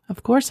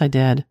 Of course I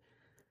did.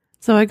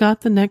 So I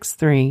got the next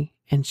 3,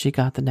 and she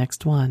got the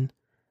next one.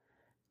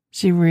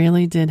 She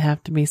really did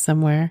have to be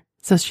somewhere,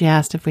 So she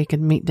asked if we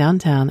could meet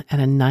downtown at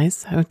a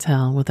nice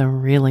hotel with a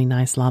really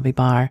nice lobby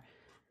bar.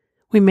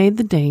 We made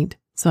the date,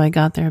 so I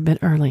got there a bit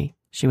early.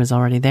 She was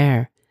already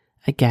there,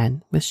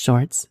 again with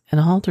shorts and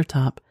a halter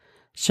top,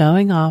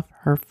 showing off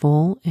her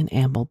full and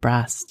ample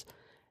breasts.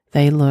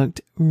 They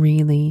looked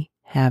really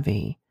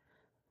heavy.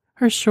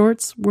 Her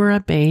shorts were a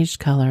beige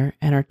color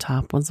and her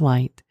top was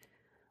white.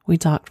 We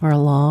talked for a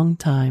long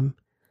time.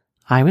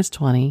 I was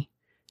 20.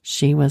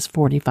 She was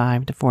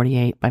 45 to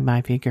 48 by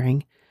my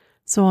figuring,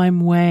 so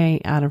I'm way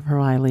out of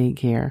my league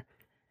here.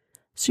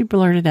 She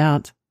blurted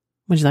out,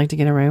 "Would you like to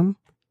get a room?"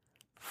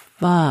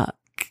 Fuck.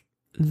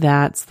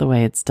 That's the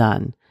way it's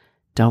done.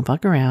 Don't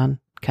fuck around.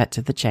 Cut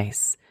to the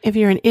chase. If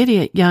you're an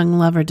idiot young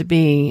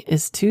lover-to-be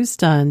is too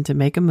stunned to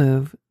make a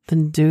move,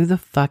 then do the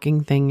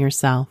fucking thing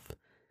yourself.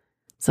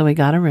 So we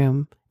got a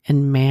room,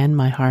 and man,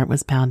 my heart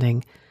was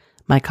pounding.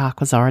 My cock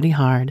was already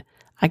hard.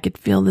 I could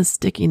feel the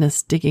stickiness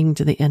sticking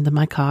to the end of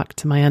my cock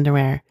to my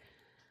underwear.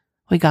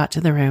 We got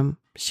to the room.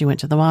 She went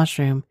to the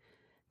washroom.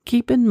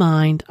 Keep in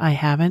mind, I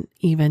haven't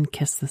even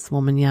kissed this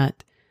woman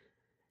yet.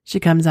 She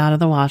comes out of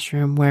the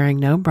washroom wearing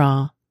no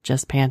bra,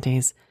 just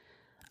panties.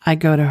 I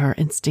go to her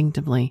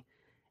instinctively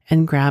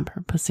and grab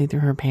her pussy through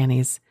her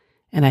panties,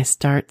 and I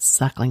start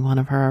suckling one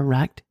of her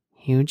erect,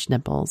 huge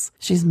nipples.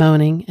 She's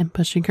moaning and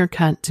pushing her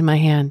cunt to my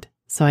hand,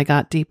 so I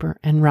got deeper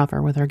and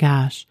rougher with her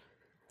gash.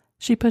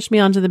 She pushed me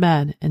onto the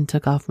bed and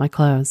took off my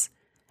clothes.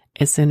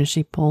 As soon as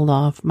she pulled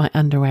off my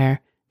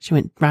underwear, she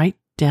went right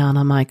down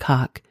on my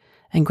cock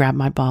and grabbed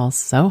my balls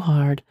so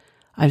hard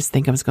I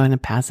think I was going to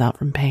pass out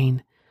from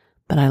pain.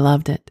 But I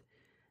loved it.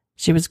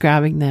 She was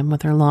grabbing them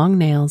with her long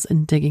nails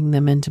and digging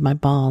them into my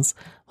balls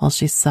while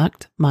she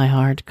sucked my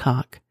hard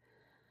cock.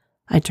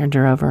 I turned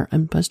her over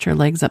and pushed her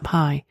legs up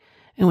high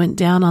and went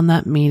down on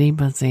that meaty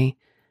pussy,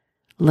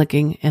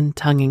 licking and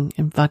tonguing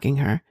and fucking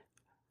her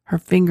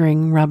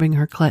fingering rubbing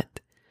her clit,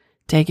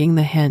 taking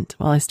the hint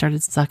while I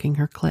started sucking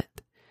her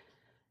clit.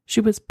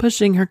 She was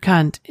pushing her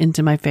cunt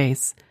into my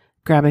face,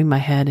 grabbing my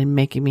head and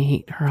making me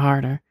heat her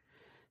harder.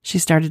 She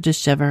started to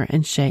shiver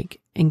and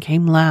shake and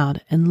came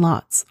loud and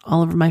lots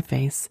all over my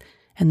face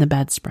and the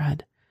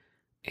bedspread.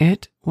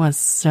 It was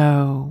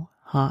so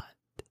hot.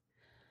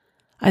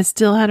 I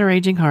still had a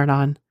raging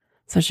hard-on,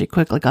 so she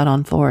quickly got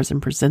on floors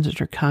and presented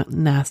her cunt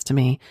and ass to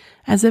me,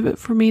 as if it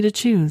for me to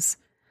choose.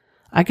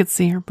 I could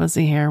see her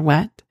pussy hair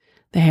wet,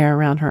 the hair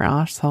around her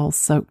asshole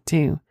soaked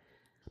too,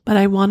 but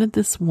I wanted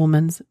this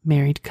woman's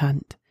married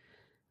cunt.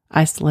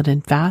 I slid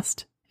in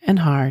fast and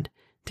hard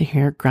to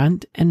hear her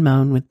grunt and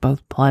moan with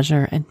both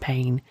pleasure and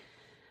pain.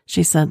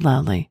 She said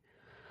loudly,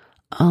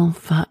 "Oh,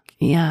 fuck,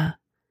 yeah.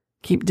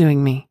 Keep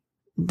doing me.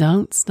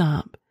 Don't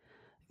stop.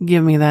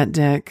 Give me that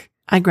dick."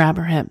 I grab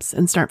her hips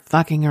and start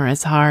fucking her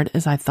as hard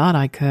as I thought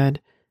I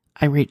could.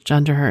 I reached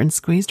under her and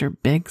squeezed her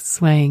big,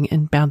 swaying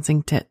and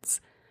bouncing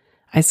tits.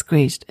 I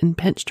squeezed and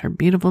pinched her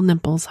beautiful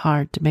nipples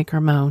hard to make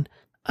her moan.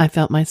 I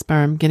felt my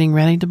sperm getting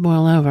ready to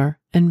boil over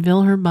and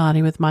fill her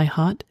body with my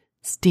hot,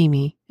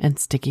 steamy, and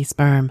sticky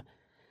sperm.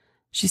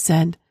 She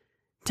said,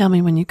 "Tell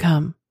me when you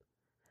come."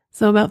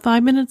 So about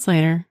 5 minutes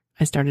later,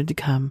 I started to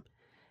come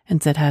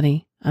and said,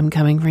 "Honey, I'm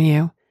coming for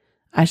you."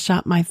 I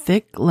shot my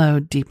thick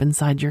load deep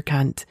inside your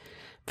cunt,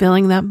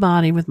 filling that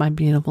body with my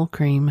beautiful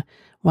cream.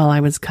 While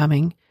I was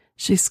coming,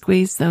 she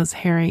squeezed those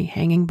hairy,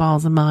 hanging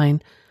balls of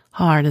mine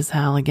hard as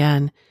hell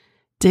again,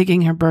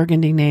 digging her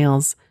burgundy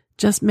nails,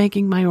 just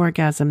making my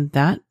orgasm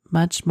that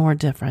much more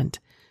different.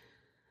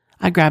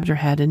 I grabbed her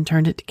head and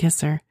turned it to kiss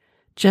her,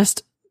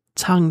 just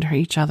tongued her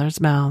each other's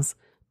mouths,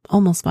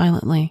 almost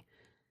violently.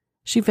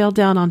 She fell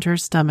down onto her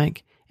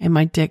stomach, and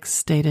my dick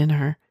stayed in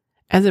her,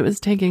 as it was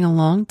taking a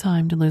long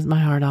time to lose my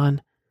heart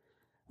on.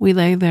 We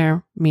lay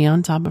there, me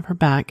on top of her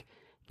back,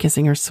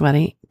 kissing her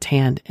sweaty,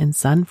 tanned, and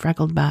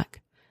sun-freckled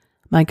back,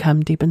 my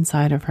cum deep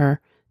inside of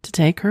her to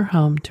take her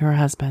home to her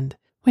husband.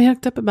 We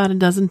hooked up about a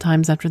dozen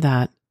times after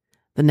that,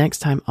 the next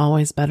time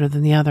always better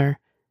than the other,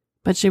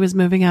 but she was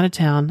moving out of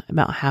town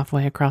about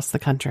halfway across the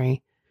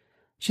country.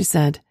 She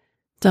said,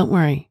 "Don't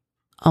worry,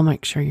 I'll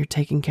make sure you're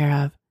taken care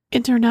of."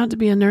 It turned out to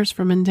be a nurse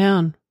from in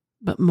town,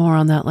 but more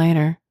on that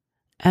later.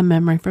 A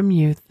memory from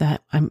youth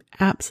that I'm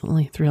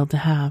absolutely thrilled to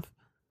have.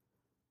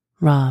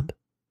 Rob.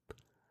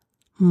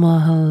 Well,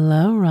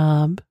 hello,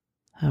 Rob.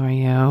 How are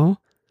you?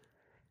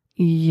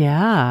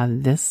 Yeah,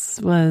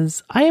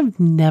 I have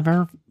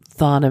never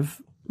thought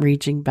of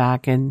reaching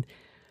back and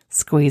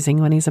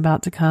squeezing when he's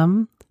about to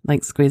come,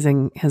 like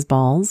squeezing his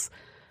balls.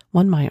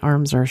 One, my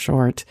arms are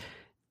short,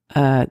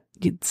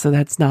 so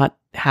that's not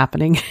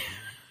happening.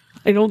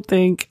 I don't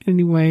think,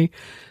 anyway.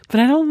 But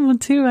I don't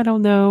want to. I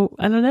don't know.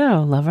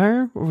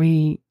 Lover? Are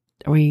we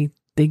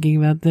thinking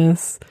about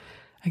this?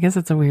 I guess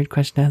it's a weird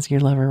question to ask your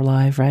lover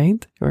live,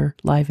 right? Or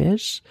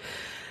live-ish.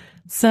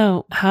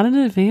 So, how did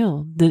it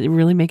feel? Did it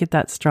really make it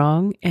that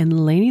strong?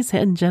 And ladies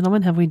and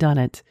gentlemen, have we done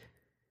it?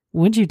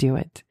 Would you do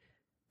it?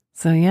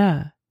 So,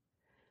 yeah.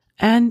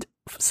 And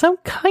so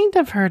kind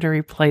of her to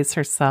replace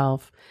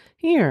herself.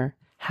 Here,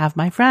 have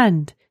my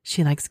friend.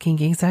 She likes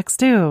kinky sex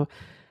too.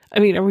 I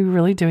mean, are we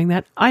really doing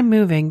that? I'm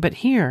moving, but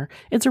here,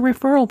 it's a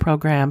referral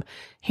program.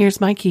 Here's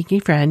my kinky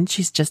friend.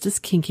 She's just as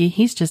kinky.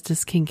 He's just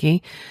as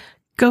kinky.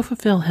 Go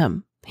fulfill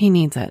him. He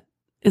needs it.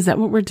 Is that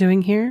what we're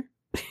doing here?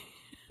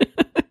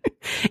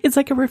 It's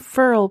like a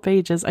referral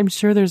pages. I'm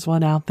sure there's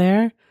one out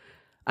there.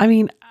 I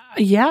mean,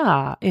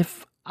 yeah,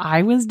 if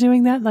I was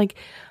doing that, like,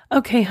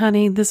 okay,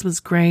 honey, this was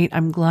great.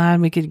 I'm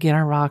glad we could get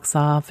our rocks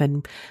off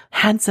and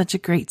had such a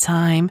great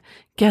time.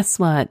 Guess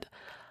what?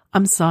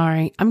 I'm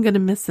sorry. I'm going to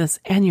miss this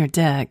and your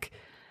dick.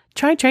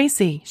 Try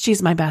Tracy.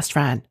 She's my best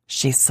friend.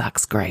 She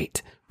sucks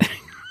great.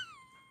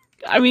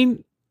 I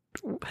mean,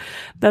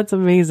 that's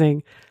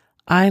amazing.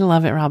 I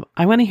love it, Rob.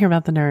 I want to hear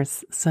about the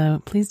nurse,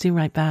 so please do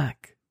write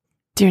back.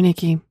 Dear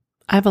Nikki,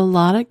 I have a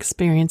lot of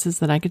experiences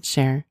that I could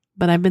share,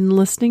 but I've been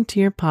listening to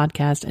your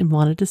podcast and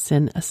wanted to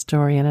send a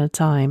story at a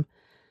time.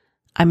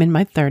 I'm in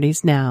my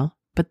 30s now,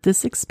 but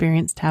this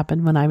experience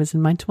happened when I was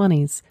in my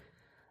 20s.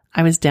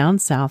 I was down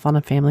south on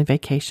a family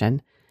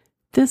vacation.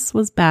 This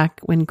was back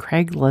when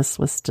Craigslist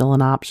was still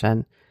an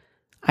option.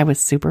 I was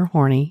super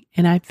horny,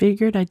 and I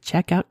figured I'd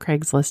check out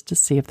Craigslist to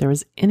see if there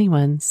was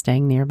anyone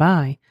staying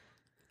nearby.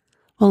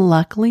 Well,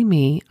 luckily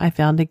me, I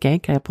found a gay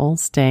couple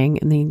staying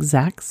in the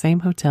exact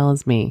same hotel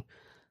as me.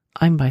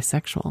 I'm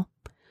bisexual.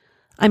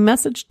 I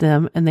messaged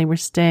them, and they were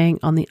staying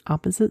on the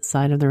opposite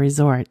side of the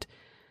resort.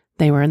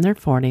 They were in their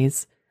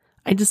 40s.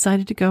 I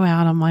decided to go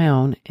out on my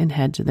own and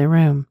head to their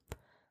room.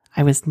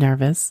 I was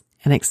nervous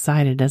and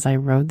excited as I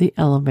rode the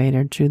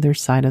elevator to their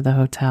side of the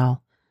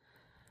hotel.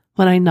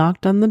 When I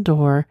knocked on the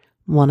door,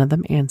 one of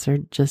them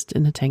answered just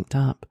in a tank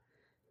top.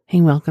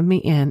 He welcomed me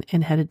in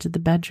and headed to the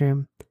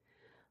bedroom.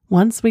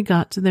 Once we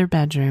got to their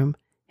bedroom,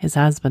 his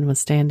husband was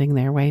standing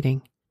there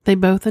waiting. They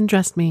both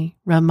undressed me,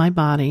 rubbed my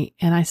body,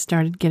 and I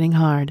started getting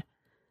hard.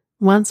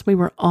 Once we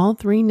were all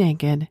three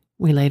naked,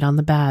 we laid on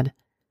the bed.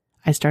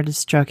 I started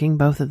stroking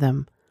both of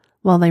them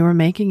while they were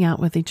making out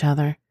with each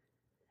other.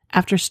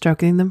 After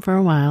stroking them for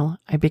a while,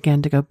 I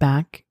began to go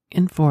back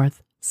and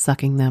forth,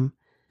 sucking them.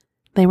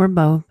 They were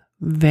both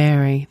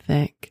very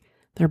thick.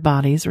 Their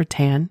bodies were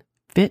tan,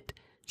 fit,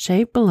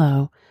 shaved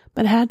below,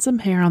 but had some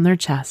hair on their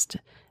chest.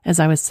 As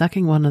I was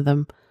sucking one of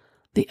them,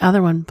 the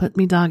other one put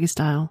me doggy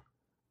style.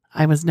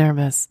 I was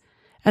nervous,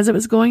 as it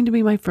was going to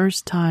be my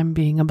first time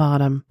being a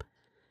bottom.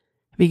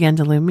 He began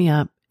to lube me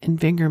up and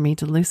finger me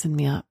to loosen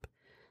me up.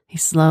 He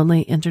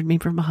slowly entered me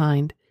from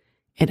behind.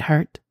 It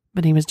hurt,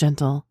 but he was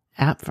gentle.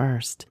 At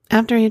first.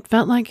 After he had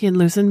felt like he had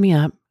loosened me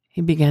up,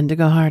 he began to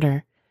go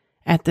harder.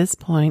 At this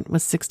point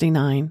was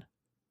 69,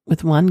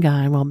 with one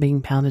guy while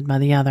being pounded by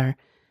the other.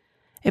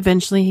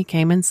 Eventually he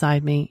came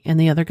inside me and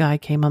the other guy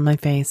came on my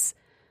face.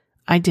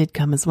 I did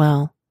come as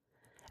well.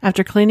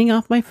 After cleaning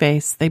off my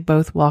face, they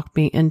both walked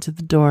me into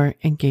the door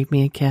and gave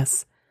me a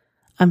kiss.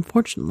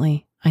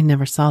 Unfortunately, I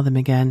never saw them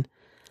again,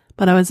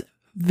 but I was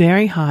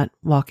very hot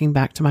walking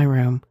back to my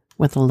room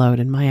with a load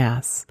in my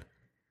ass.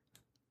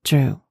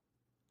 Drew.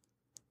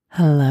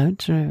 Hello,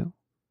 Drew.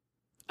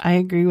 I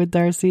agree with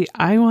Darcy.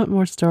 I want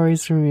more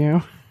stories from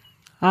you.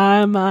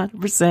 I'm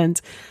 100%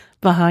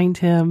 behind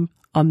him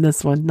on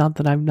this one. Not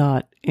that I'm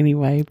not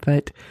anyway,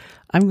 but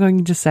I'm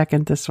going to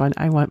second this one.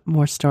 I want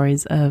more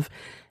stories of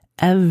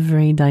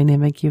every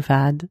dynamic you've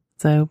had.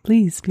 So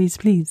please, please,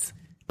 please.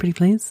 Pretty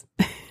please.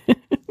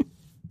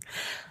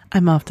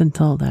 I'm often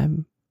told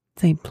I'm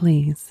say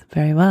please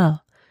very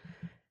well.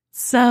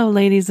 So,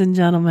 ladies and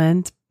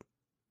gentlemen,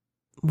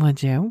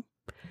 would you?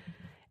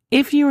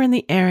 If you were in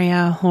the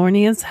area,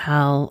 horny as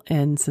hell,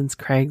 and since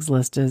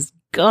Craigslist is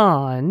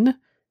gone,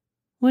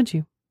 would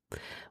you?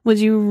 Would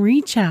you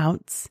reach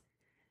out,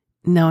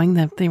 knowing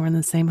that they were in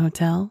the same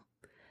hotel?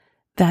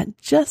 That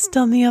just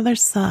on the other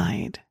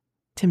side,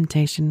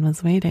 temptation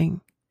was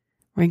waiting.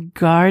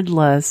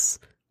 Regardless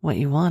what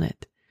you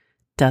wanted.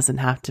 Doesn't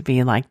have to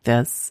be like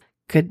this.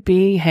 Could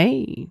be,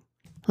 hey,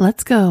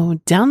 let's go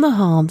down the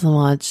hall to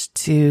watch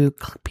two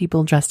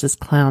people dressed as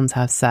clowns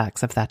have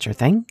sex, if that's your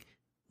thing.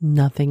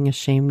 Nothing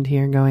ashamed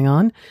here going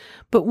on.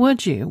 But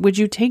would you? Would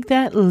you take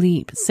that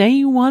leap? Say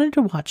you wanted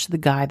to watch the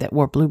guy that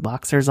wore blue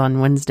boxers on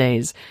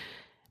Wednesdays,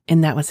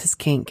 and that was his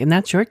kink, and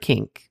that's your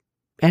kink,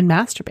 and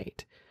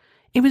masturbate.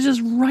 It was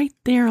just right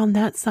there on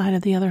that side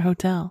of the other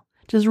hotel.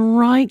 Just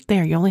right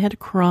there. You only had to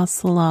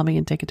cross the lobby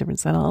and take a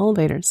different set of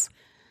elevators.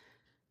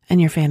 And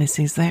your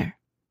fantasy's there.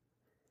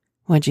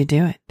 Would you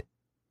do it?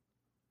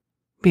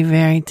 Be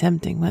very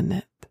tempting, wouldn't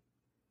it?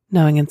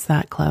 Knowing it's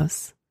that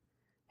close.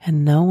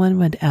 And no one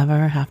would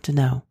ever have to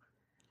know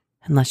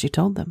unless you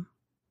told them.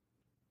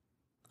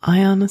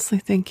 I honestly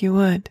think you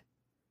would,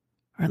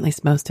 or at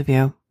least most of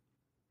you.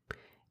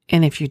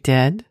 And if you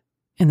did,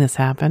 and this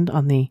happened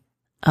on the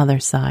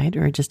other side,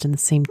 or just in the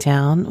same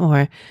town,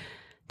 or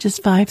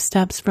just 5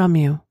 steps from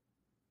you,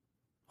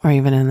 or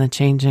even in the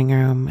changing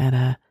room at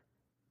a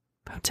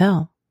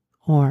hotel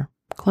or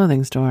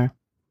clothing store,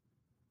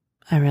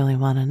 I really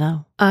want to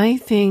know. I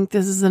think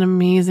this is an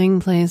amazing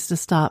place to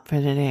stop for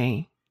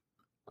today.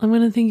 I'm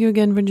going to thank you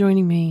again for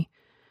joining me.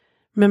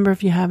 Remember,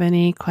 if you have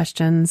any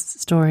questions,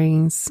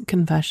 stories,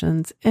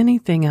 confessions,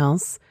 anything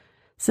else,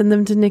 send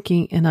them to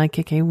Nikki,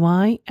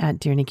 Nikky, at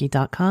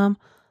dearnikki.com,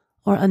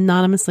 or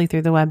anonymously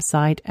through the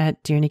website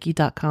at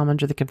dearnikki.com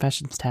under the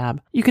Confessions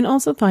tab. You can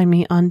also find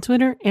me on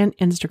Twitter and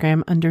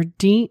Instagram under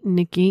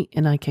dnikki,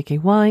 Nikky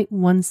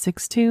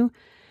 162,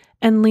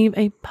 and leave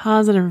a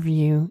positive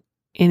review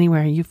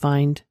anywhere you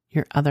find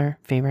your other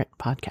favorite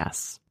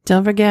podcasts.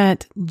 Don't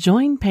forget,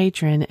 join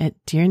Patreon at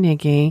Dear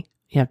Nikki.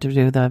 You have to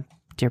do the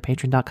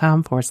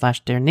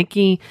dearpatreon.com/Dear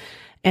Nikki,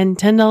 and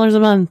 $10 a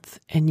month,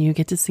 and you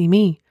get to see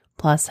me.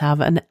 Plus have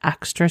an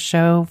extra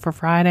show for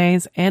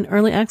Fridays and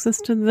early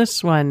access to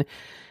this one.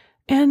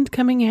 And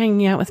coming and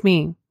hanging out with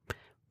me.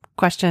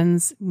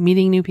 Questions,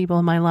 meeting new people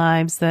in my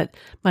life that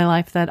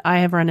I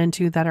have run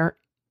into that are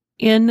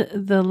in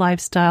the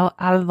lifestyle,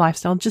 out of the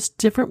lifestyle, just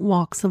different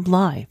walks of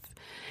life.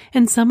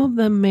 And some of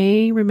them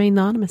may remain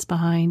anonymous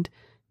behind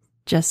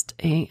just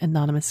an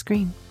anonymous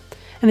screen.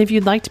 And if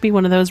you'd like to be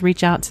one of those,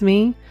 reach out to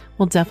me.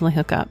 We'll definitely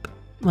hook up.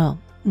 Well,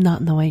 not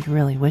in the way you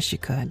really wish you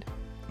could.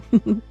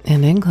 And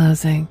in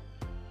closing,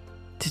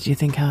 did you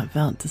think how it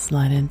felt to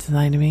slide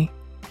inside of me?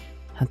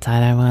 How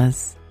tight I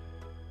was?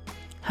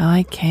 How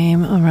I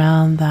came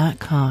around that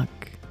cock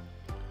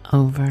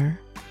over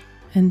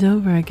and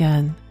over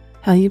again?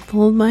 How you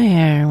pulled my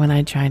hair when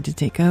I tried to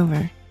take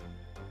over,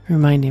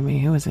 reminding me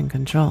who was in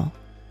control?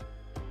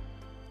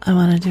 I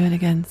want to do it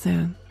again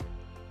soon.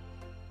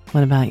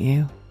 What about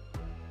you?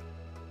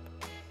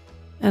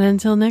 And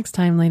until next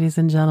time, ladies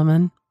and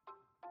gentlemen,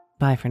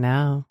 bye for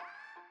now.